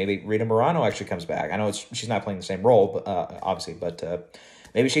two. Maybe Rita Moreno actually comes back. I know she's not playing the same role, obviously, but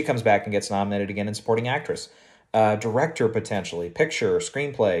maybe she comes back and gets nominated again in supporting actress. Director, potentially, picture,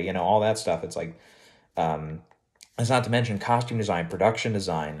 screenplay, all that stuff. It's like, it's not to mention costume design, production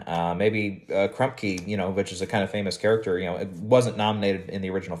design. Maybe Krupke, which is a kind of famous character, it wasn't nominated in the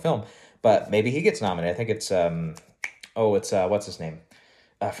original film, but maybe he gets nominated. I think it's what's his name?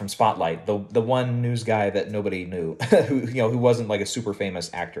 From Spotlight, the one news guy that nobody knew, who wasn't like a super famous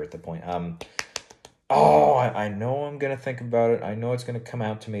actor at the point. I know I'm gonna think about it. I know it's gonna come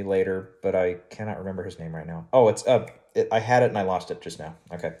out to me later, but I cannot remember his name right now. Oh, it's I had it and I lost it just now.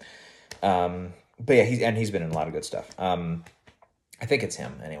 Okay. But yeah, he's been in a lot of good stuff. I think it's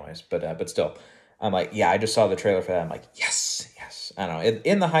him, anyways. But still, I'm like, yeah, I just saw the trailer for that. I'm like, yes. I don't know.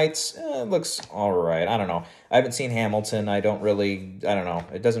 In the Heights, it looks all right. I don't know. I haven't seen Hamilton. I don't know.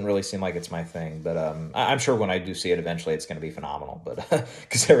 It doesn't really seem like it's my thing. But I'm sure when I do see it eventually, it's going to be phenomenal. But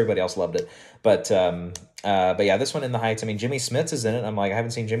because everybody else loved it. But yeah, this one, In the Heights. I mean, Jimmy Smits is in it. I'm like, I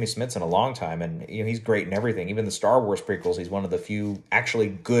haven't seen Jimmy Smits in a long time, and he's great in everything. Even the Star Wars prequels, he's one of the few actually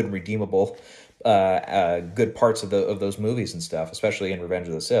good, redeemable, good parts of those movies and stuff, especially in Revenge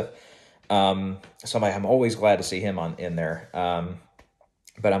of the Sith. So I'm always glad to see him in there.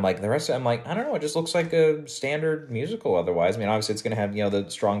 But I'm like, the rest of it, I'm like, I don't know, it just looks like a standard musical otherwise. I mean, obviously it's going to have, the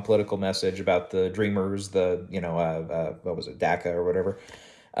strong political message about the Dreamers, what was it, DACA or whatever.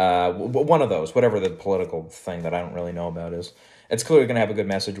 One of those, whatever the political thing that I don't really know about is. It's clearly going to have a good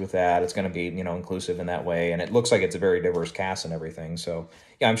message with that. It's going to be, inclusive in that way. And it looks like it's a very diverse cast and everything. So,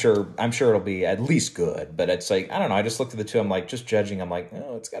 yeah, I'm sure it'll be at least good. But it's like, I don't know. I just looked at the two. I'm like, just judging. I'm like,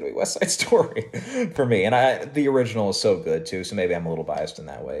 oh, it's got to be West Side Story for me. And the original is so good too. So maybe I'm a little biased in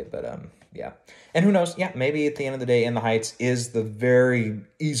that way. But yeah. And who knows? Yeah, maybe at the end of the day, In the Heights is the very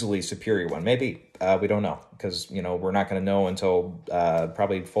easily superior one. Maybe. We don't know. Because, we're not going to know until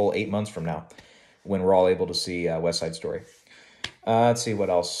probably full 8 months from now when we're all able to see West Side Story. Let's see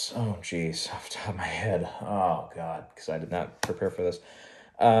what else. Oh, geez, off the top of my head. Oh, God, because I did not prepare for this.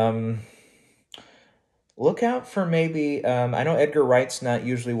 Look out for maybe, I know Edgar Wright's not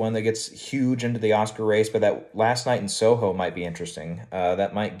usually one that gets huge into the Oscar race, but that Last Night in Soho might be interesting.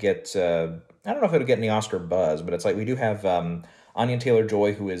 That might get, I don't know if it'll get any Oscar buzz, but it's like we do have Anya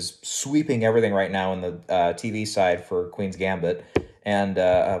Taylor-Joy, who is sweeping everything right now in the TV side for Queen's Gambit. And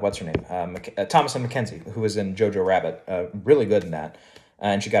what's her name? Thomasin McKenzie, who was in Jojo Rabbit. Really good in that.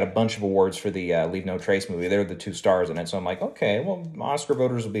 And she got a bunch of awards for the Leave No Trace movie. They're the two stars in it. So I'm like, okay, well, Oscar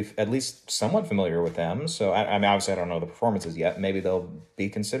voters will be at least somewhat familiar with them. So, I mean, obviously I don't know the performances yet. Maybe they'll be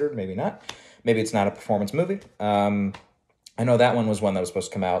considered, maybe not. Maybe it's not a performance movie. I know that one was one that was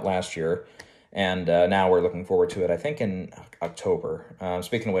supposed to come out last year. And now we're looking forward to it, I think, in October.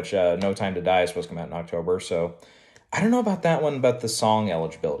 Speaking of which, No Time to Die is supposed to come out in October. So I don't know about that one, but the song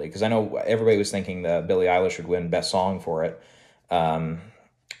eligibility. Because I know everybody was thinking that Billie Eilish would win Best Song for it.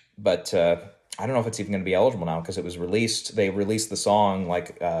 But I don't know if it's even going to be eligible now because it was released. They released the song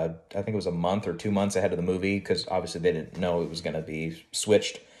like I think it was a month or 2 months ahead of the movie because obviously they didn't know it was going to be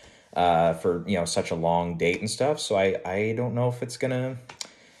switched for such a long date and stuff. So I don't know if it's going to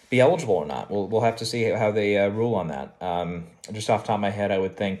be eligible or not. We'll have to see how they rule on that. Just off the top of my head, I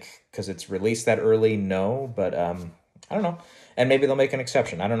would think because it's released that early, no. But I don't know, and maybe they'll make an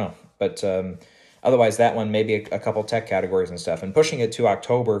exception. I don't know, but. Otherwise, that one, maybe a couple tech categories and stuff. And pushing it to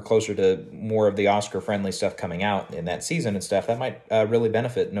October, closer to more of the Oscar-friendly stuff coming out in that season and stuff, that might really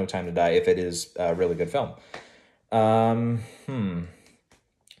benefit No Time to Die if it is a really good film. See,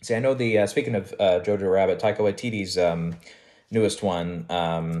 I know speaking of Jojo Rabbit, Taika Waititi's newest one,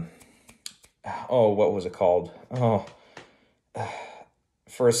 what was it called?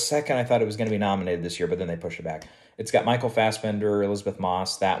 For a second, I thought it was going to be nominated this year, but then they pushed it back. It's got Michael Fassbender, Elizabeth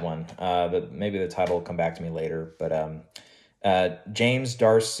Moss, that one. Maybe the title will come back to me later. But James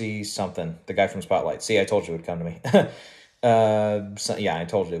Darcy something, the guy from Spotlight. See, I told you it would come to me. I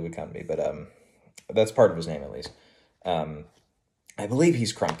told you it would come to me. But that's part of his name, at least. I believe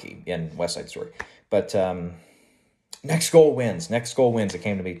he's Krumke in West Side Story. But Next Goal Wins. Next Goal Wins. It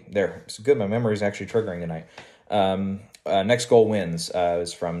came to me there. It's good. My memory is actually triggering tonight. Next Goal Wins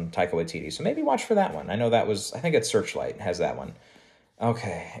is from Taika Waititi. So maybe watch for that one. I know I think it's Searchlight has that one.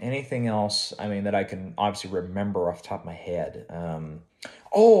 Okay, anything else, that I can obviously remember off the top of my head?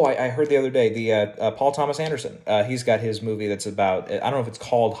 I heard the other day, the Paul Thomas Anderson. He's got his movie that's about, I don't know if it's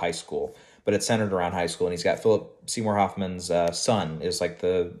called High School, but it's centered around high school. And he's got Philip Seymour Hoffman's son is like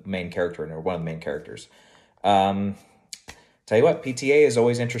the main character, or one of the main characters. Tell you what, PTA is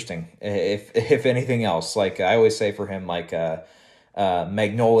always interesting, if anything else. Like I always say for him, like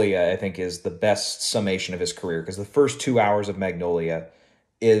Magnolia, I think, is the best summation of his career because the first 2 hours of Magnolia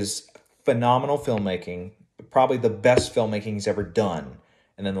is phenomenal filmmaking, probably the best filmmaking he's ever done.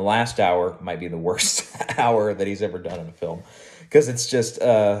 And then the last hour might be the worst hour that he's ever done in a film because it's just,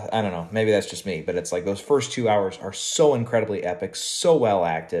 I don't know, maybe that's just me, but it's like those first 2 hours are so incredibly epic, so well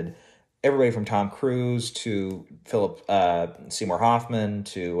acted. Everybody from Tom Cruise to Philip Seymour Hoffman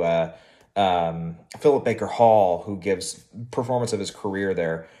to Philip Baker Hall, who gives performance of his career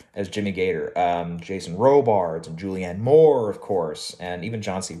there as Jimmy Gator, Jason Robards and Julianne Moore, of course, and even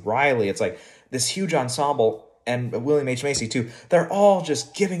John C. Reilly. It's like this huge ensemble, and William H. Macy too. They're all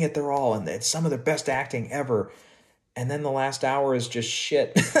just giving it their all, and it's some of their best acting ever. And then the last hour is just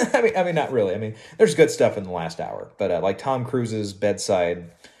shit. I mean, not really. There's good stuff in the last hour, but like Tom Cruise's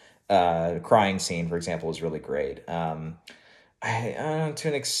bedside crying scene, for example, is really great. To an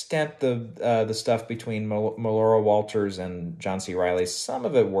extent, the stuff between Melora Walters and John C. Reilly, some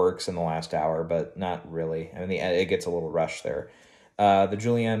of it works in the last hour, but not really. It gets a little rushed there. The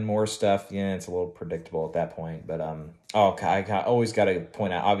Julianne Moore stuff, it's a little predictable at that point. But I always got to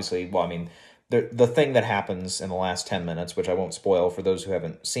point out, obviously, the thing that happens in the last 10 minutes, which I won't spoil for those who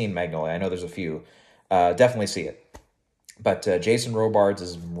haven't seen Magnolia. I know there's a few. Definitely see it. But Jason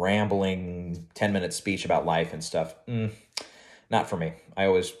Robards' rambling 10-minute speech about life and stuff, Not for me. I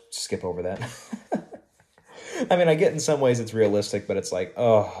always skip over that. I mean, I get in some ways it's realistic, but it's like,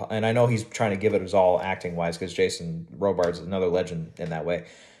 oh, and I know he's trying to give it his all acting wise because Jason Robards is another legend in that way.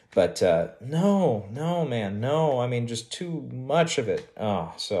 But no, no, man, no. I mean, just too much of it.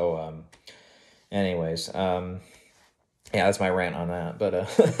 Oh, so, anyways, yeah, that's my rant on that.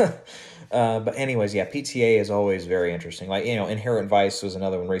 But anyways, yeah, PTA is always very interesting. Like, Inherent Vice was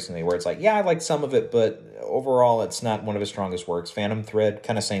another one recently where it's like, yeah, I liked some of it, but overall, it's not one of his strongest works. Phantom Thread,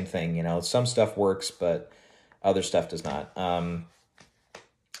 kind of same thing. Some stuff works, but other stuff does not.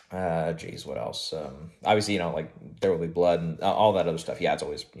 Geez, what else? Obviously, like There Will Be Blood and all that other stuff. Yeah, it's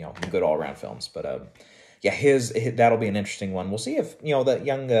always, good all around films. But yeah, his that'll be an interesting one. We'll see if that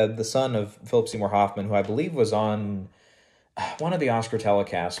young the son of Philip Seymour Hoffman, who I believe was on one of the Oscar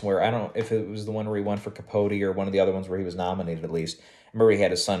telecasts, where I don't know if it was the one where he won for Capote or one of the other ones where he was nominated at least. I remember he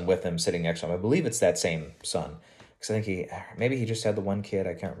had his son with him sitting next to him. I believe it's that same son. Because I think maybe he just had the one kid.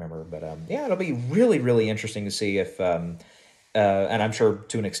 I can't remember. But yeah, it'll be really, really interesting to see if, and I'm sure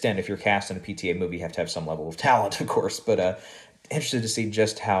to an extent, if you're cast in a PTA movie, you have to have some level of talent, of course. But interested to see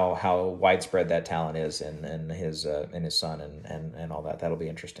just how widespread that talent is in his son and all that. That'll be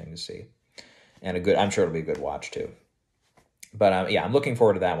interesting to see. And I'm sure it'll be a good watch too. But yeah, I'm looking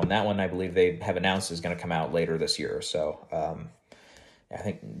forward to that one. That one, I believe they have announced is going to come out later this year. So I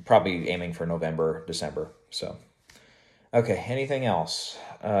think probably aiming for November, December. So. Okay, anything else?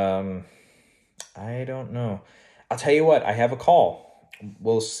 I don't know. I'll tell you what, I have a call.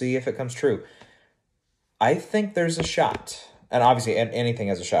 We'll see if it comes true. I think there's a shot, and obviously anything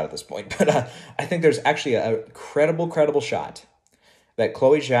has a shot at this point, but I think there's actually a credible shot that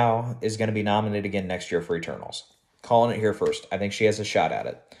Chloe Zhao is going to be nominated again next year for Eternals. Calling it here first. I think she has a shot at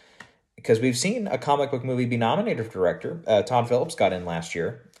it. Because we've seen a comic book movie be nominated for director. Todd Phillips got in last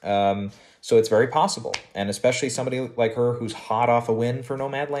year. So it's very possible. And especially somebody like her who's hot off a win for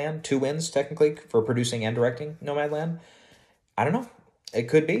Nomadland. 2 wins, technically, for producing and directing Nomadland. I don't know. It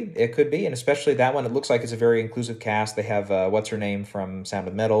could be. It could be. And especially that one, it looks like it's a very inclusive cast. They have, what's her name from Sound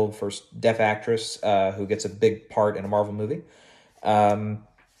of Metal, first deaf actress who gets a big part in a Marvel movie. I'm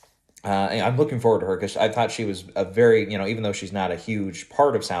looking forward to her because I thought she was a very, even though she's not a huge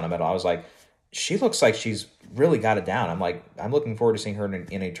part of Sound of Metal, I was like, she looks like she's really got it down. I'm looking forward to seeing her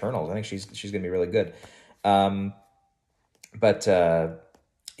in Eternals. I think she's going to be really good. Yeah,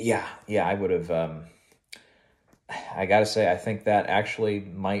 I would have, I got to say, I think that actually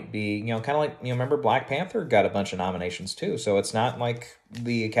might be, kind of like, remember Black Panther got a bunch of nominations too. So it's not like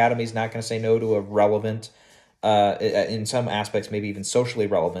the Academy's not going to say no to a relevant, in some aspects, maybe even socially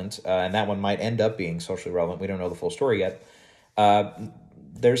relevant, and that one might end up being socially relevant. We don't know the full story yet.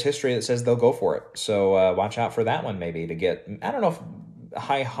 There's history that says they'll go for it. So watch out for that one maybe to get, I don't know if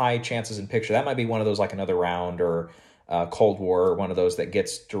high chances in picture. That might be one of those like Another Round or Cold War, or one of those that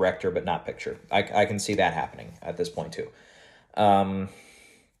gets director but not picture. I can see that happening at this point too. Let's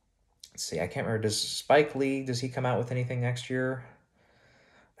see, I can't remember. Does Spike Lee, does he come out with anything next year?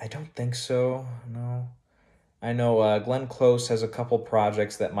 I don't think so, no. I know Glenn Close has a couple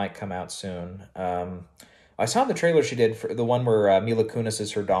projects that might come out soon. I saw the trailer she did for the one where Mila Kunis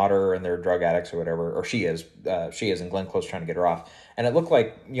is her daughter and they're drug addicts or whatever, or she is, and Glenn Close trying to get her off. And it looked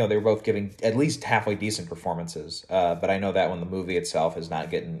like, they were both giving at least halfway decent performances. But I know that one, the movie itself, has not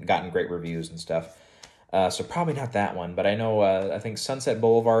gotten great reviews and stuff. So probably not that one. But I know, I think Sunset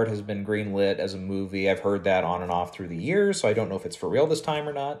Boulevard has been greenlit as a movie. I've heard that on and off through the years, so I don't know if it's for real this time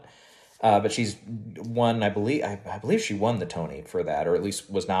or not. But she's won, I believe she won the Tony for that, or at least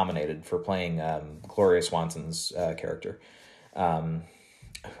was nominated for playing Gloria Swanson's character. Why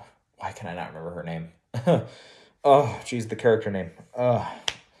can I not remember her name? Oh, geez, the character name. Oh,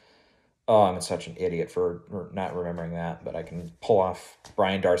 I'm such an idiot for not remembering that, but I can pull off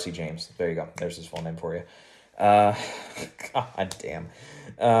Brian Darcy James. There you go. There's his full name for you. God damn.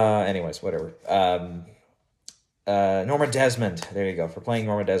 Anyways, whatever. Norma Desmond, there you go, for playing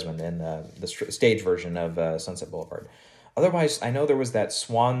Norma Desmond in the stage version of Sunset Boulevard. Otherwise, I know there was that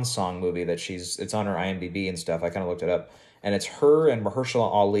Swan Song movie that it's on her IMDb and stuff. I kind of looked it up, and it's her and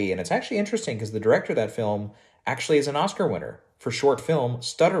Mahershala Ali, and it's actually interesting because the director of that film actually is an Oscar winner for short film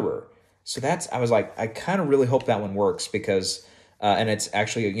Stutterer. So I was like, I kind of really hope that one works because, and it's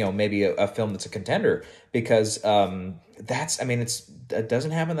actually, maybe a film that's a contender because it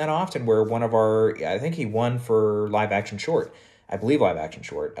doesn't happen that often where I think he won for live action short. I believe live action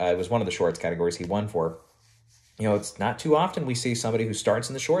short. It was one of the shorts categories he won for. It's not too often we see somebody who starts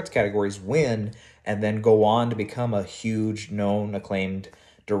in the shorts categories win and then go on to become a huge, known, acclaimed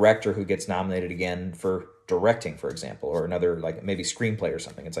director who gets nominated again for directing, for example, or another, like maybe screenplay or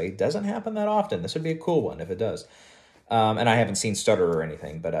something. It's like, it doesn't happen that often. This would be a cool one if it does. And I haven't seen Stutter or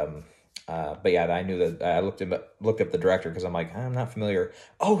anything, but yeah, I knew that. I looked up the director because I'm like, I'm not familiar.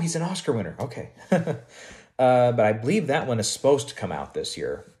 Oh, he's an Oscar winner. Okay. But I believe that one is supposed to come out this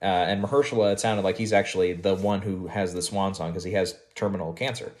year. And Mahershala, it sounded like he's actually the one who has the swan song because he has terminal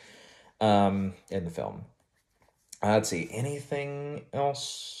cancer in the film. Let's see, anything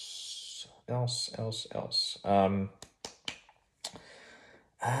else? I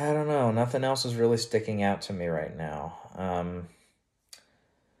don't know. Nothing else is really sticking out to me right now.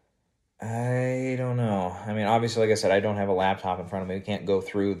 I don't know. I mean, obviously, like I said, I don't have a laptop in front of me. We can't go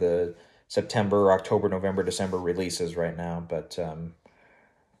through the September, October, November, December releases right now. But let's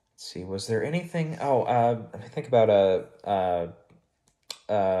see, was there anything? Oh, I think about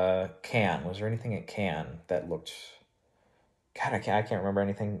Cannes. Was there anything at Cannes that looked? God, I can't remember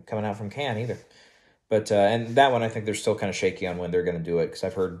anything coming out from Cannes either. But and that one, I think they're still kind of shaky on when they're going to do it because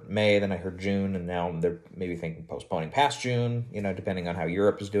I've heard May, then I heard June, and now they're maybe thinking postponing past June. You know, depending on how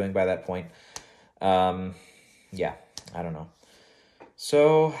Europe is doing by that point. Yeah, I don't know.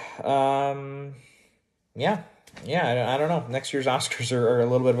 So, yeah, I don't know. Next year's Oscars are a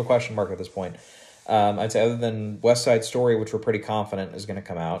little bit of a question mark at this point. I'd say other than West Side Story, which we're pretty confident is going to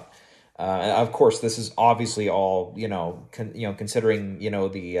come out. And of course, this is obviously all considering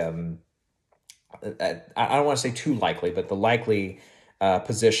the. I don't want to say too likely, but the likely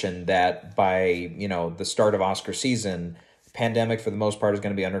position that by the start of Oscar season, pandemic for the most part is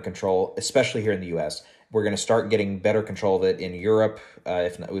going to be under control, especially here in the U.S. We're going to start getting better control of it in Europe,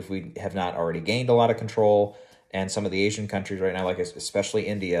 if we have not already gained a lot of control, and some of the Asian countries right now, like especially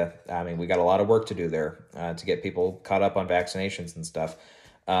India. I mean, we got a lot of work to do there to get people caught up on vaccinations and stuff.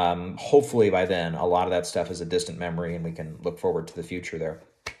 Hopefully by then, a lot of that stuff is a distant memory, and we can look forward to the future there.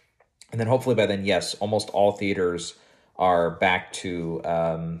 And then hopefully by then, yes, almost all theaters are back to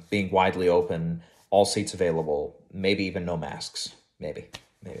being widely open, all seats available, maybe even no masks. Maybe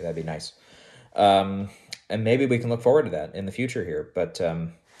that'd be nice. And maybe we can look forward to that in the future here. But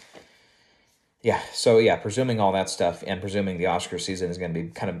presuming all that stuff and presuming the Oscar season is going to be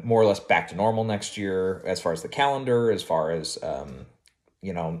kind of more or less back to normal next year as far as the calendar, as far as,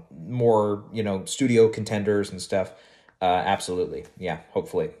 more, studio contenders and stuff. Absolutely. Yeah,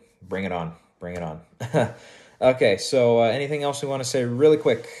 hopefully. Bring it on. Okay, so anything else we want to say really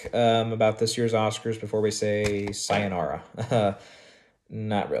quick about this year's Oscars before we say sayonara?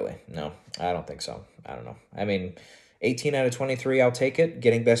 Not really. No, I don't think so. I don't know. I mean, 18 out of 23, I'll take it.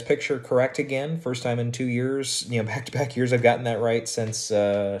 Getting Best Picture correct again. First time in 2 years. Back-to-back years I've gotten that right since,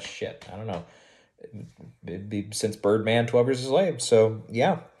 I don't know. It'd be since Birdman, 12 Years a Slave. So,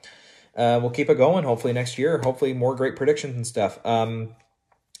 yeah. We'll keep it going, hopefully next year. Hopefully more great predictions and stuff.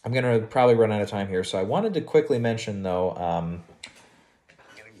 I'm going to probably run out of time here, so I wanted to quickly mention, though, I'm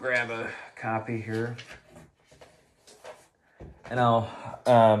going to grab a copy here, and I'll,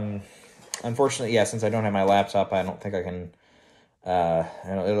 unfortunately, since I don't have my laptop, I don't think I can,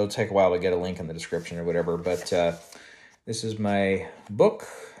 it'll take a while to get a link in the description or whatever, but this is my book.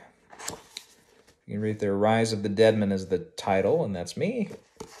 You can read there, Rise of the Deadman is the title, and that's me,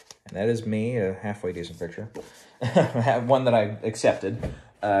 and that is me, a halfway decent picture. I have one that I accepted.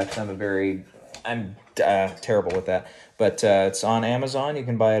 Because I'm terrible with that. But it's on Amazon. You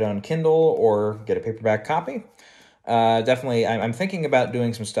can buy it on Kindle or get a paperback copy. Definitely, I'm thinking about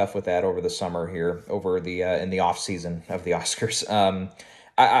doing some stuff with that over the summer here, over the in the off season of the Oscars.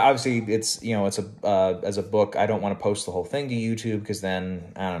 Obviously, it's as a book. I don't want to post the whole thing to YouTube because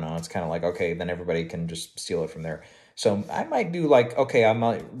then I don't know. It's kind of like okay, then everybody can just steal it from there. So I might do I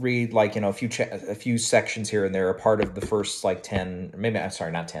might read a few sections here and there, a part of the first 10, maybe I'm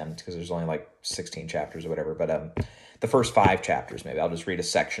sorry, not 10 because there's only 16 chapters or whatever, but the first 5 chapters maybe I'll just read a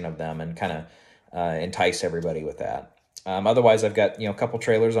section of them and kind of entice everybody with that. Otherwise, I've got a couple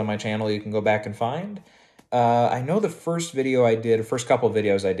trailers on my channel you can go back and find. I know the first couple of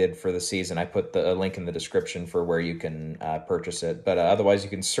videos I did for the season, I put the link in the description for where you can purchase it, but otherwise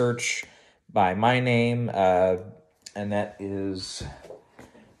you can search by my name. And that is,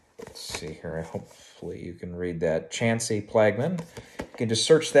 let's see here, hopefully you can read that, Chancey Plagman. You can just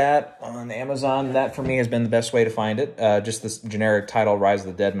search that on Amazon. That, for me, has been the best way to find it. Just this generic title, Rise of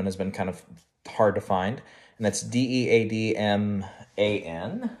the Deadman, has been kind of hard to find. And that's Deadman.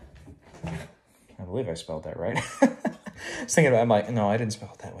 I believe I spelled that right. I was thinking about it, I'm like, no, I didn't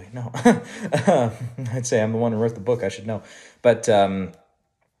spell it that way, no. I'd say I'm the one who wrote the book, I should know. But,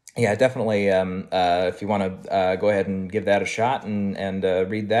 yeah, definitely. If you want to go ahead and give that a shot and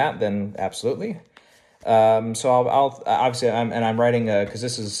read that, then absolutely. So I'll obviously I'm writing because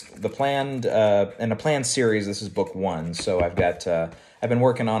this is the planned in a planned series. This is book 1. So I've got I've been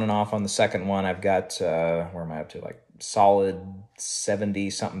working on and off on the second one. I've got where am I up to? solid 70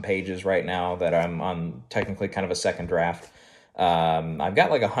 something pages right now that I'm on technically kind of a second draft. I've got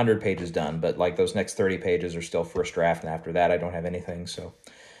like 100 pages done, but like those next 30 pages are still first draft, and after that I don't have anything. So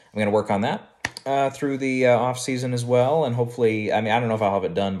I'm going to work on that through the off season as well, and hopefully, I mean, I don't know if I'll have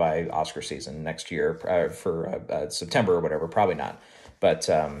it done by Oscar season next year for September or whatever. Probably not, but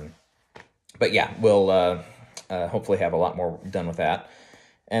yeah, we'll hopefully have a lot more done with that.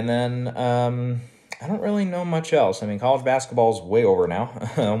 And then I don't really know much else. I mean, college basketball's way over now,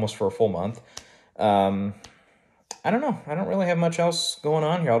 almost for a full month. I don't know. I don't really have much else going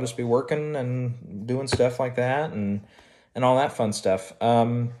on here. I'll just be working and doing stuff like that and all that fun stuff.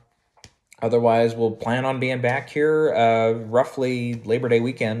 Otherwise, we'll plan on being back here roughly Labor Day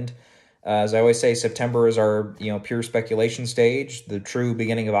weekend. As I always say, September is our pure speculation stage, the true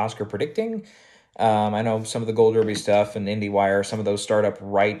beginning of Oscar predicting. I know some of the Gold Derby stuff and IndieWire, some of those start up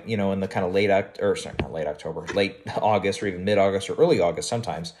right, in the kind of late August or even mid-August or early August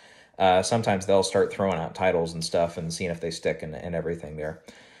sometimes. Sometimes they'll start throwing out titles and stuff and seeing if they stick and everything there.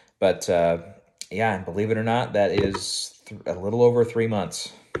 But yeah, and believe it or not, that is a little over 3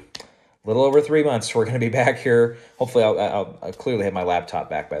 months. A little over 3 months. We're going to be back here. Hopefully, I'll clearly have my laptop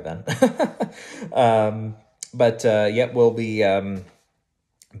back by then. Yep, we'll be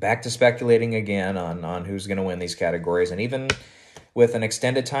back to speculating again on who's going to win these categories. And even with an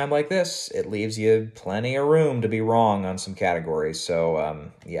extended time like this, it leaves you plenty of room to be wrong on some categories.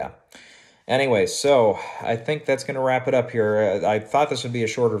 So, yeah. Anyway, so I think that's going to wrap it up here. I thought this would be a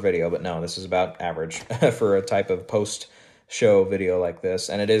shorter video, but no, this is about average for a type of post-show video like this.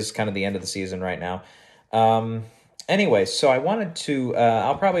 And it is kind of the end of the season right now. Anyway, so I wanted to,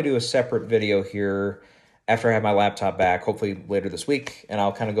 I'll probably do a separate video here after I have my laptop back, hopefully later this week, and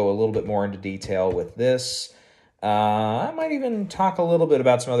I'll kind of go a little bit more into detail with this. I might even talk a little bit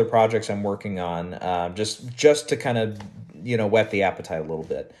about some other projects I'm working on, just to kind of, whet the appetite a little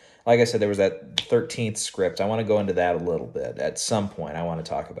bit. Like I said, there was that 13th script. I want to go into that a little bit. At some point, I want to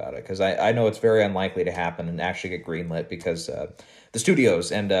talk about it, because I know it's very unlikely to happen and actually get greenlit, because the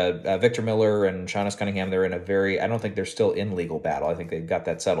studios and Victor Miller and Sean S. Cunningham, they're in a very, I don't think they're still in legal battle. I think they've got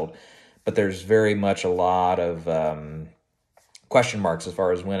that settled. But there's very much a lot of question marks as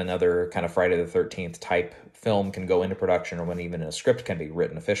far as when another kind of Friday the 13th type film can go into production, or when even a script can be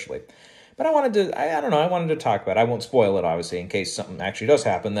written officially. But I wanted to, I don't know, I wanted to talk about it. I won't spoil it, obviously, in case something actually does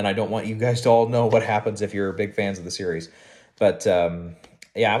happen. Then I don't want you guys to all know what happens if you're big fans of the series. But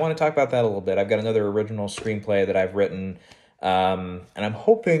yeah, I want to talk about that a little bit. I've got another original screenplay that I've written, and I'm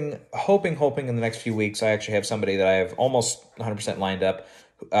hoping in the next few weeks I actually have somebody that I have almost 100% lined up.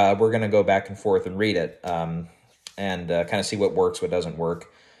 We're going to go back and forth and read it, and kind of see what works, what doesn't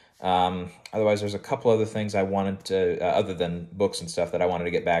work. Otherwise, there's a couple other things I wanted to, other than books and stuff, that I wanted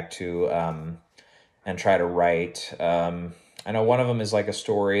to get back to and try to write. I know one of them is like a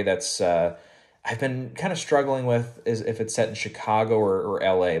story that's I've been kind of struggling with, is if it's set in Chicago or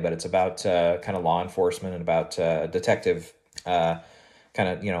LA, but it's about kind of law enforcement and about detective, kind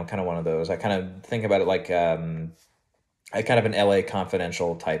of one of those. I kind of think about it like I kind of an LA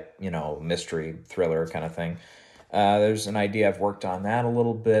Confidential type, mystery thriller kind of thing. There's an idea I've worked on that a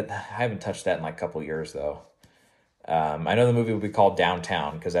little bit. I haven't touched that in like a couple years though. I know the movie would be called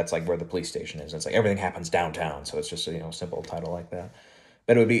Downtown, because that's like where the police station is. It's like everything happens downtown, so it's just a simple title like that.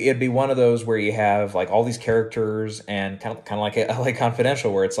 But it'd be one of those where you have like all these characters, and kind of like LA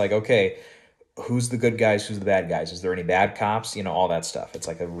Confidential, where it's like, okay, who's the good guys, who's the bad guys? Is there any bad cops? All that stuff. It's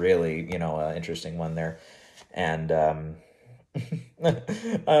like a really interesting one there. And I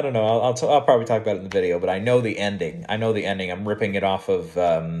don't know. I'll probably talk about it in the video, but I know the ending. I'm ripping it off of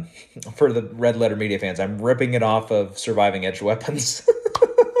for the Red Letter Media fans. I'm ripping it off of Surviving Edge Weapons.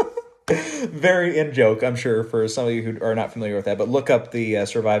 Very in joke, I'm sure, for some of you who are not familiar with that. But look up the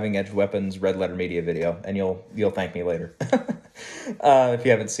Surviving Edge Weapons Red Letter Media video, and you'll thank me later if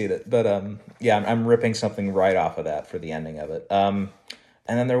you haven't seen it. But yeah, I'm ripping something right off of that for the ending of it.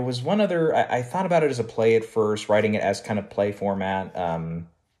 And then there was one other, I thought about it as a play at first, writing it as kind of play format.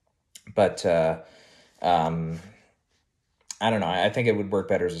 But I don't know. I think it would work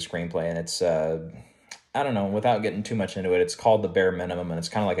better as a screenplay. And it's, I don't know, without getting too much into it, it's called The Bare Minimum, and it's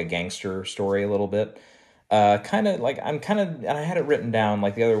kind of like a gangster story a little bit. Kind of like, and I had it written down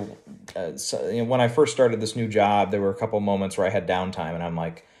like the other, when I first started this new job, there were a couple moments where I had downtime, and I'm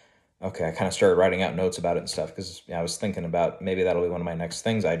like, okay, I kind of started writing out notes about it and stuff, because I was thinking about maybe that'll be one of my next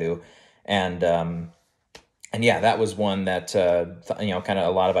things I do. And yeah, that was one that, kind of a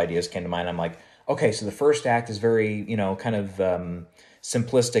lot of ideas came to mind. I'm like, okay, so the first act is very, kind of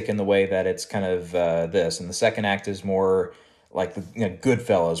simplistic in the way that it's kind of this. And the second act is more like the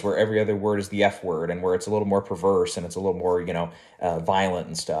Goodfellas, where every other word is the F word, and where it's a little more perverse and it's a little more violent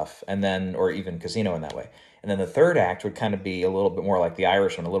and stuff, and then or even Casino in that way. And then the third act would kind of be a little bit more like The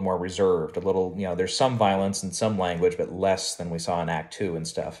Irishman, a little more reserved, a little there's some violence and some language, but less than we saw in Act Two and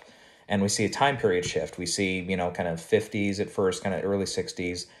stuff. And we see a time period shift. We see kind of 50s at first, kind of early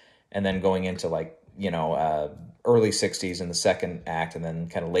 60s, and then going into like early 60s in the second act, and then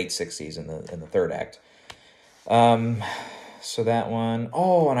kind of late 60s in the third act. So that one.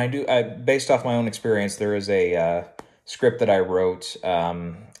 Oh, and based off my own experience, there is a script that I wrote.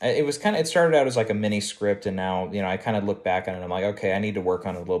 It started out as like a mini script, and now, I kind of look back on it and I'm like, okay, I need to work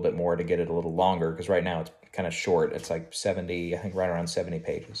on it a little bit more to get it a little longer, because right now it's kind of short. It's like 70, I think right around 70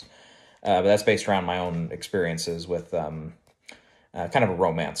 pages. But that's based around my own experiences with kind of a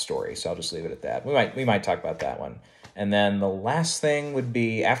romance story. So I'll just leave it at that. We might talk about that one. And then the last thing would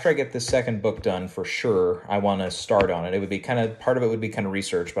be, after I get the second book done, for sure, I want to start on it. It would be part of it would be kind of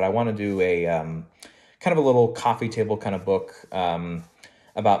research, but I want to do a kind of a little coffee table kind of book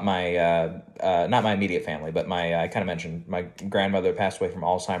about my, not my immediate family, but I kind of mentioned my grandmother passed away from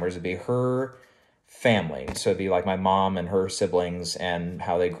Alzheimer's. It'd be her family. So it'd be like my mom and her siblings and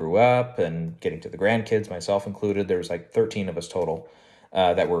how they grew up, and getting to the grandkids, myself included. There's like 13 of us total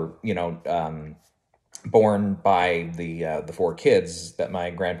that were, born by the 4 kids that my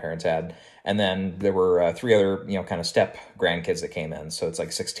grandparents had. And then there were 3 other, kind of step grandkids that came in. So it's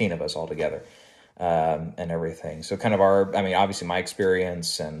like 16 of us all together. And everything. So kind of obviously my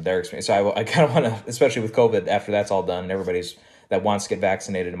experience and their experience. So I kind of want to, especially with COVID, after that's all done, everybody's that wants to get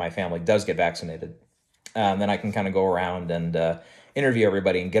vaccinated in my family does get vaccinated. Then I can kind of go around and interview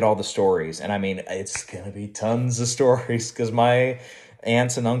everybody and get all the stories. And it's going to be tons of stories, because my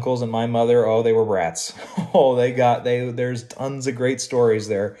aunts and uncles and my mother, they were brats. There's tons of great stories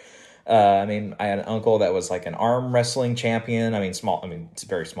there. I had an uncle that was like an arm wrestling champion. Small. It's a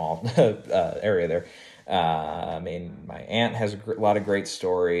very small area there. My aunt has a lot of great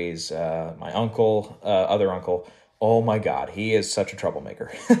stories. My uncle, other uncle, oh my God, he is such a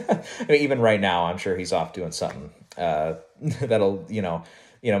troublemaker. Even right now, I'm sure he's off doing something that'll,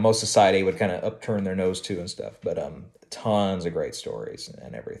 most society would kind of upturn their nose to and stuff. But tons of great stories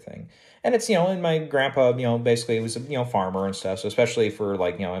and everything. And it's, and my grandpa, basically was a, farmer and stuff. So especially for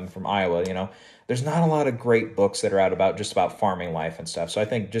like, I'm from Iowa, there's not a lot of great books that are out about farming life and stuff. So I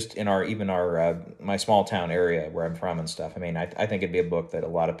think just in my small town area where I'm from and stuff, I think it'd be a book that a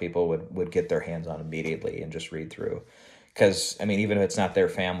lot of people would get their hands on immediately and just read through. Because, even if it's not their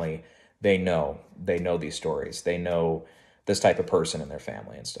family, they know these stories. They know this type of person in their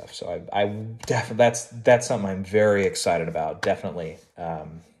family and stuff. So I definitely, that's something I'm very excited about. Definitely.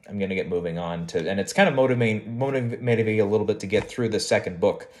 I'm going to get moving on to, and it's kind of motivating me a little bit to get through the second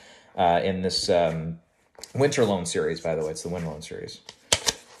book in this Winterlone series, by the way. It's the Winterlone series.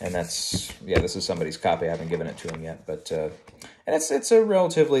 And this is somebody's copy. I haven't given it to him yet, but, and it's a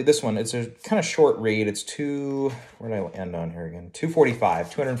relatively, this one, it's a kind of short read. It's where did I end on here again?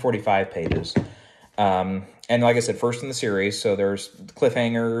 245 pages. And like I said, first in the series, so there's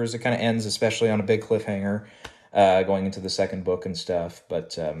cliffhangers. It kind of ends especially on a big cliffhanger, going into the second book and stuff.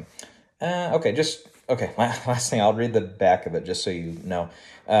 But, last thing, I'll read the back of it just so you know.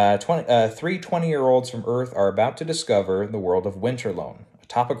 3 20-year-olds from Earth are about to discover the world of Winterlone. A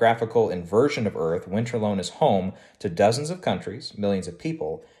topographical inversion of Earth, Winterlone is home to dozens of countries, millions of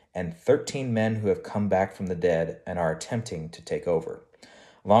people, and 13 men who have come back from the dead and are attempting to take over.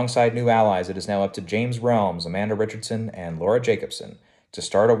 Alongside new allies, it is now up to James Relms, Amanda Richardson, and Laura Jacobson to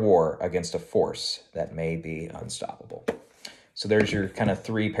start a war against a force that may be unstoppable. So there's your kind of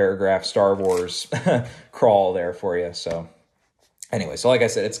 3-paragraph Star Wars crawl there for you. So anyway, so like I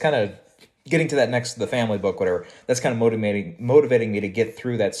said, it's kind of getting to the family book, whatever. That's kind of motivating me to get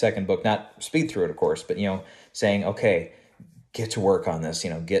through that second book, not speed through it, of course, but, saying, okay, get to work on this,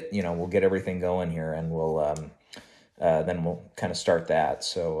 we'll get everything going here, and then we'll kind of start that.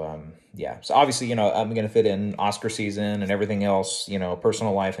 So, so obviously, I'm going to fit in Oscar season and everything else,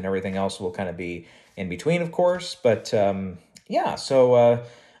 personal life and everything else will kind of be in between, of course. But, so,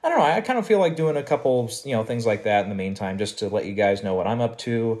 I don't know. I kind of feel like doing a couple, things like that in the meantime, just to let you guys know what I'm up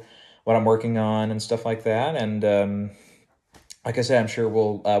to, what I'm working on and stuff like that. And, like I said, I'm sure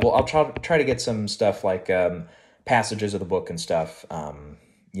I'll try to get some stuff like, passages of the book and stuff,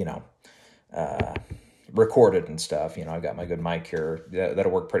 recorded and stuff. I've got my good mic here.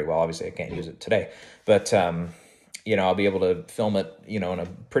 That'll work pretty well. Obviously, I can't use it today. But, I'll be able to film it, in a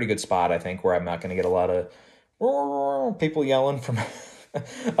pretty good spot, I think, where I'm not going to get a lot of people yelling from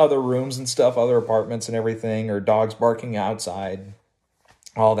other rooms and stuff, other apartments and everything, or dogs barking outside.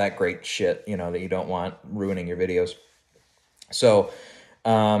 All that great shit, that you don't want ruining your videos. So,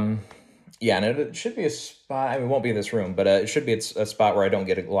 yeah, and it should be a spot. I mean, it won't be this room, but it should be a spot where I don't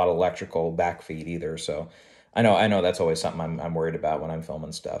get a lot of electrical backfeed either. So, I know that's always something I'm worried about when I'm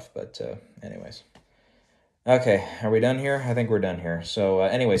filming stuff. But anyways, okay, are we done here? I think we're done here. So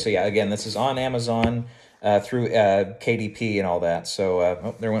anyway, so yeah, again, this is on Amazon through KDP and all that. So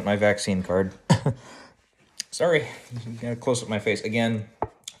oh, there went my vaccine card. Sorry, gotta close up my face again.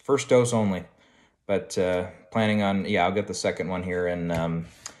 First dose only, but planning on, yeah, I'll get the second one here. And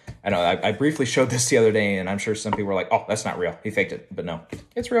I know I briefly showed this the other day, and I'm sure some people were like, "Oh, that's not real. He faked it." But no,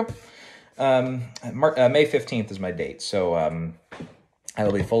 it's real. May 15th is my date, so I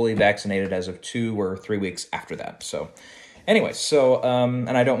will be fully vaccinated as of 2 or 3 weeks after that. So, anyway, so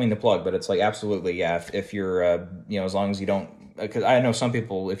and I don't mean to plug, but it's like absolutely, yeah. If you're, as long as you don't. Because I know some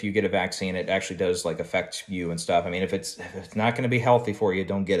people, if you get a vaccine, it actually does like affect you and stuff. I mean, if it's not going to be healthy for you,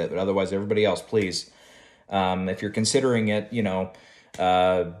 don't get it. But otherwise, everybody else, please, if you're considering it,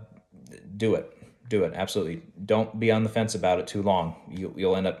 do it. Do it. Absolutely. Don't be on the fence about it too long.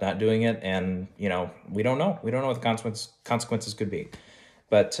 You'll end up not doing it, and we don't know. We don't know what the consequences could be.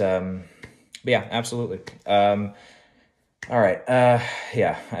 But yeah, absolutely. All right.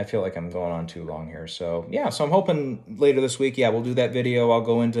 Yeah, I feel like I'm going on too long here. So yeah, so I'm hoping later this week, yeah, we'll do that video. I'll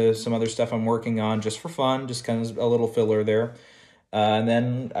go into some other stuff I'm working on just for fun, just kind of a little filler there. And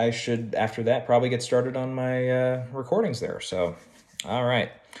then I should, after that, probably get started on my recordings there. So, all right.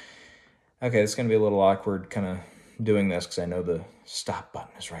 Okay, it's going to be a little awkward kind of doing this because I know the stop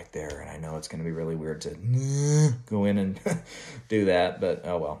button is right there, and I know it's going to be really weird to go in and do that, but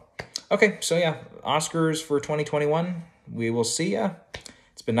oh well. Okay, so yeah, Oscars for 2021. We will see ya.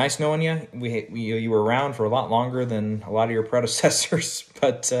 It's been nice knowing you. You were around for a lot longer than a lot of your predecessors,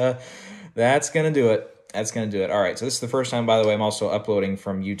 but that's going to do it. That's going to do it. All right, so this is the first time, by the way, I'm also uploading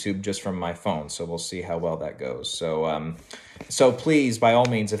from YouTube just from my phone, so we'll see how well that goes. So, so please, by all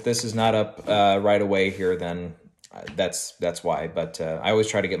means, if this is not up right away here, then that's why. But I always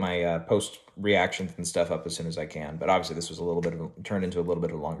try to get my post reactions and stuff up as soon as I can. But obviously, this was turned into a little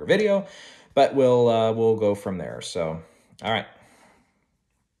bit of a longer video, but we'll go from there. So, all right,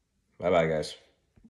 bye bye, guys.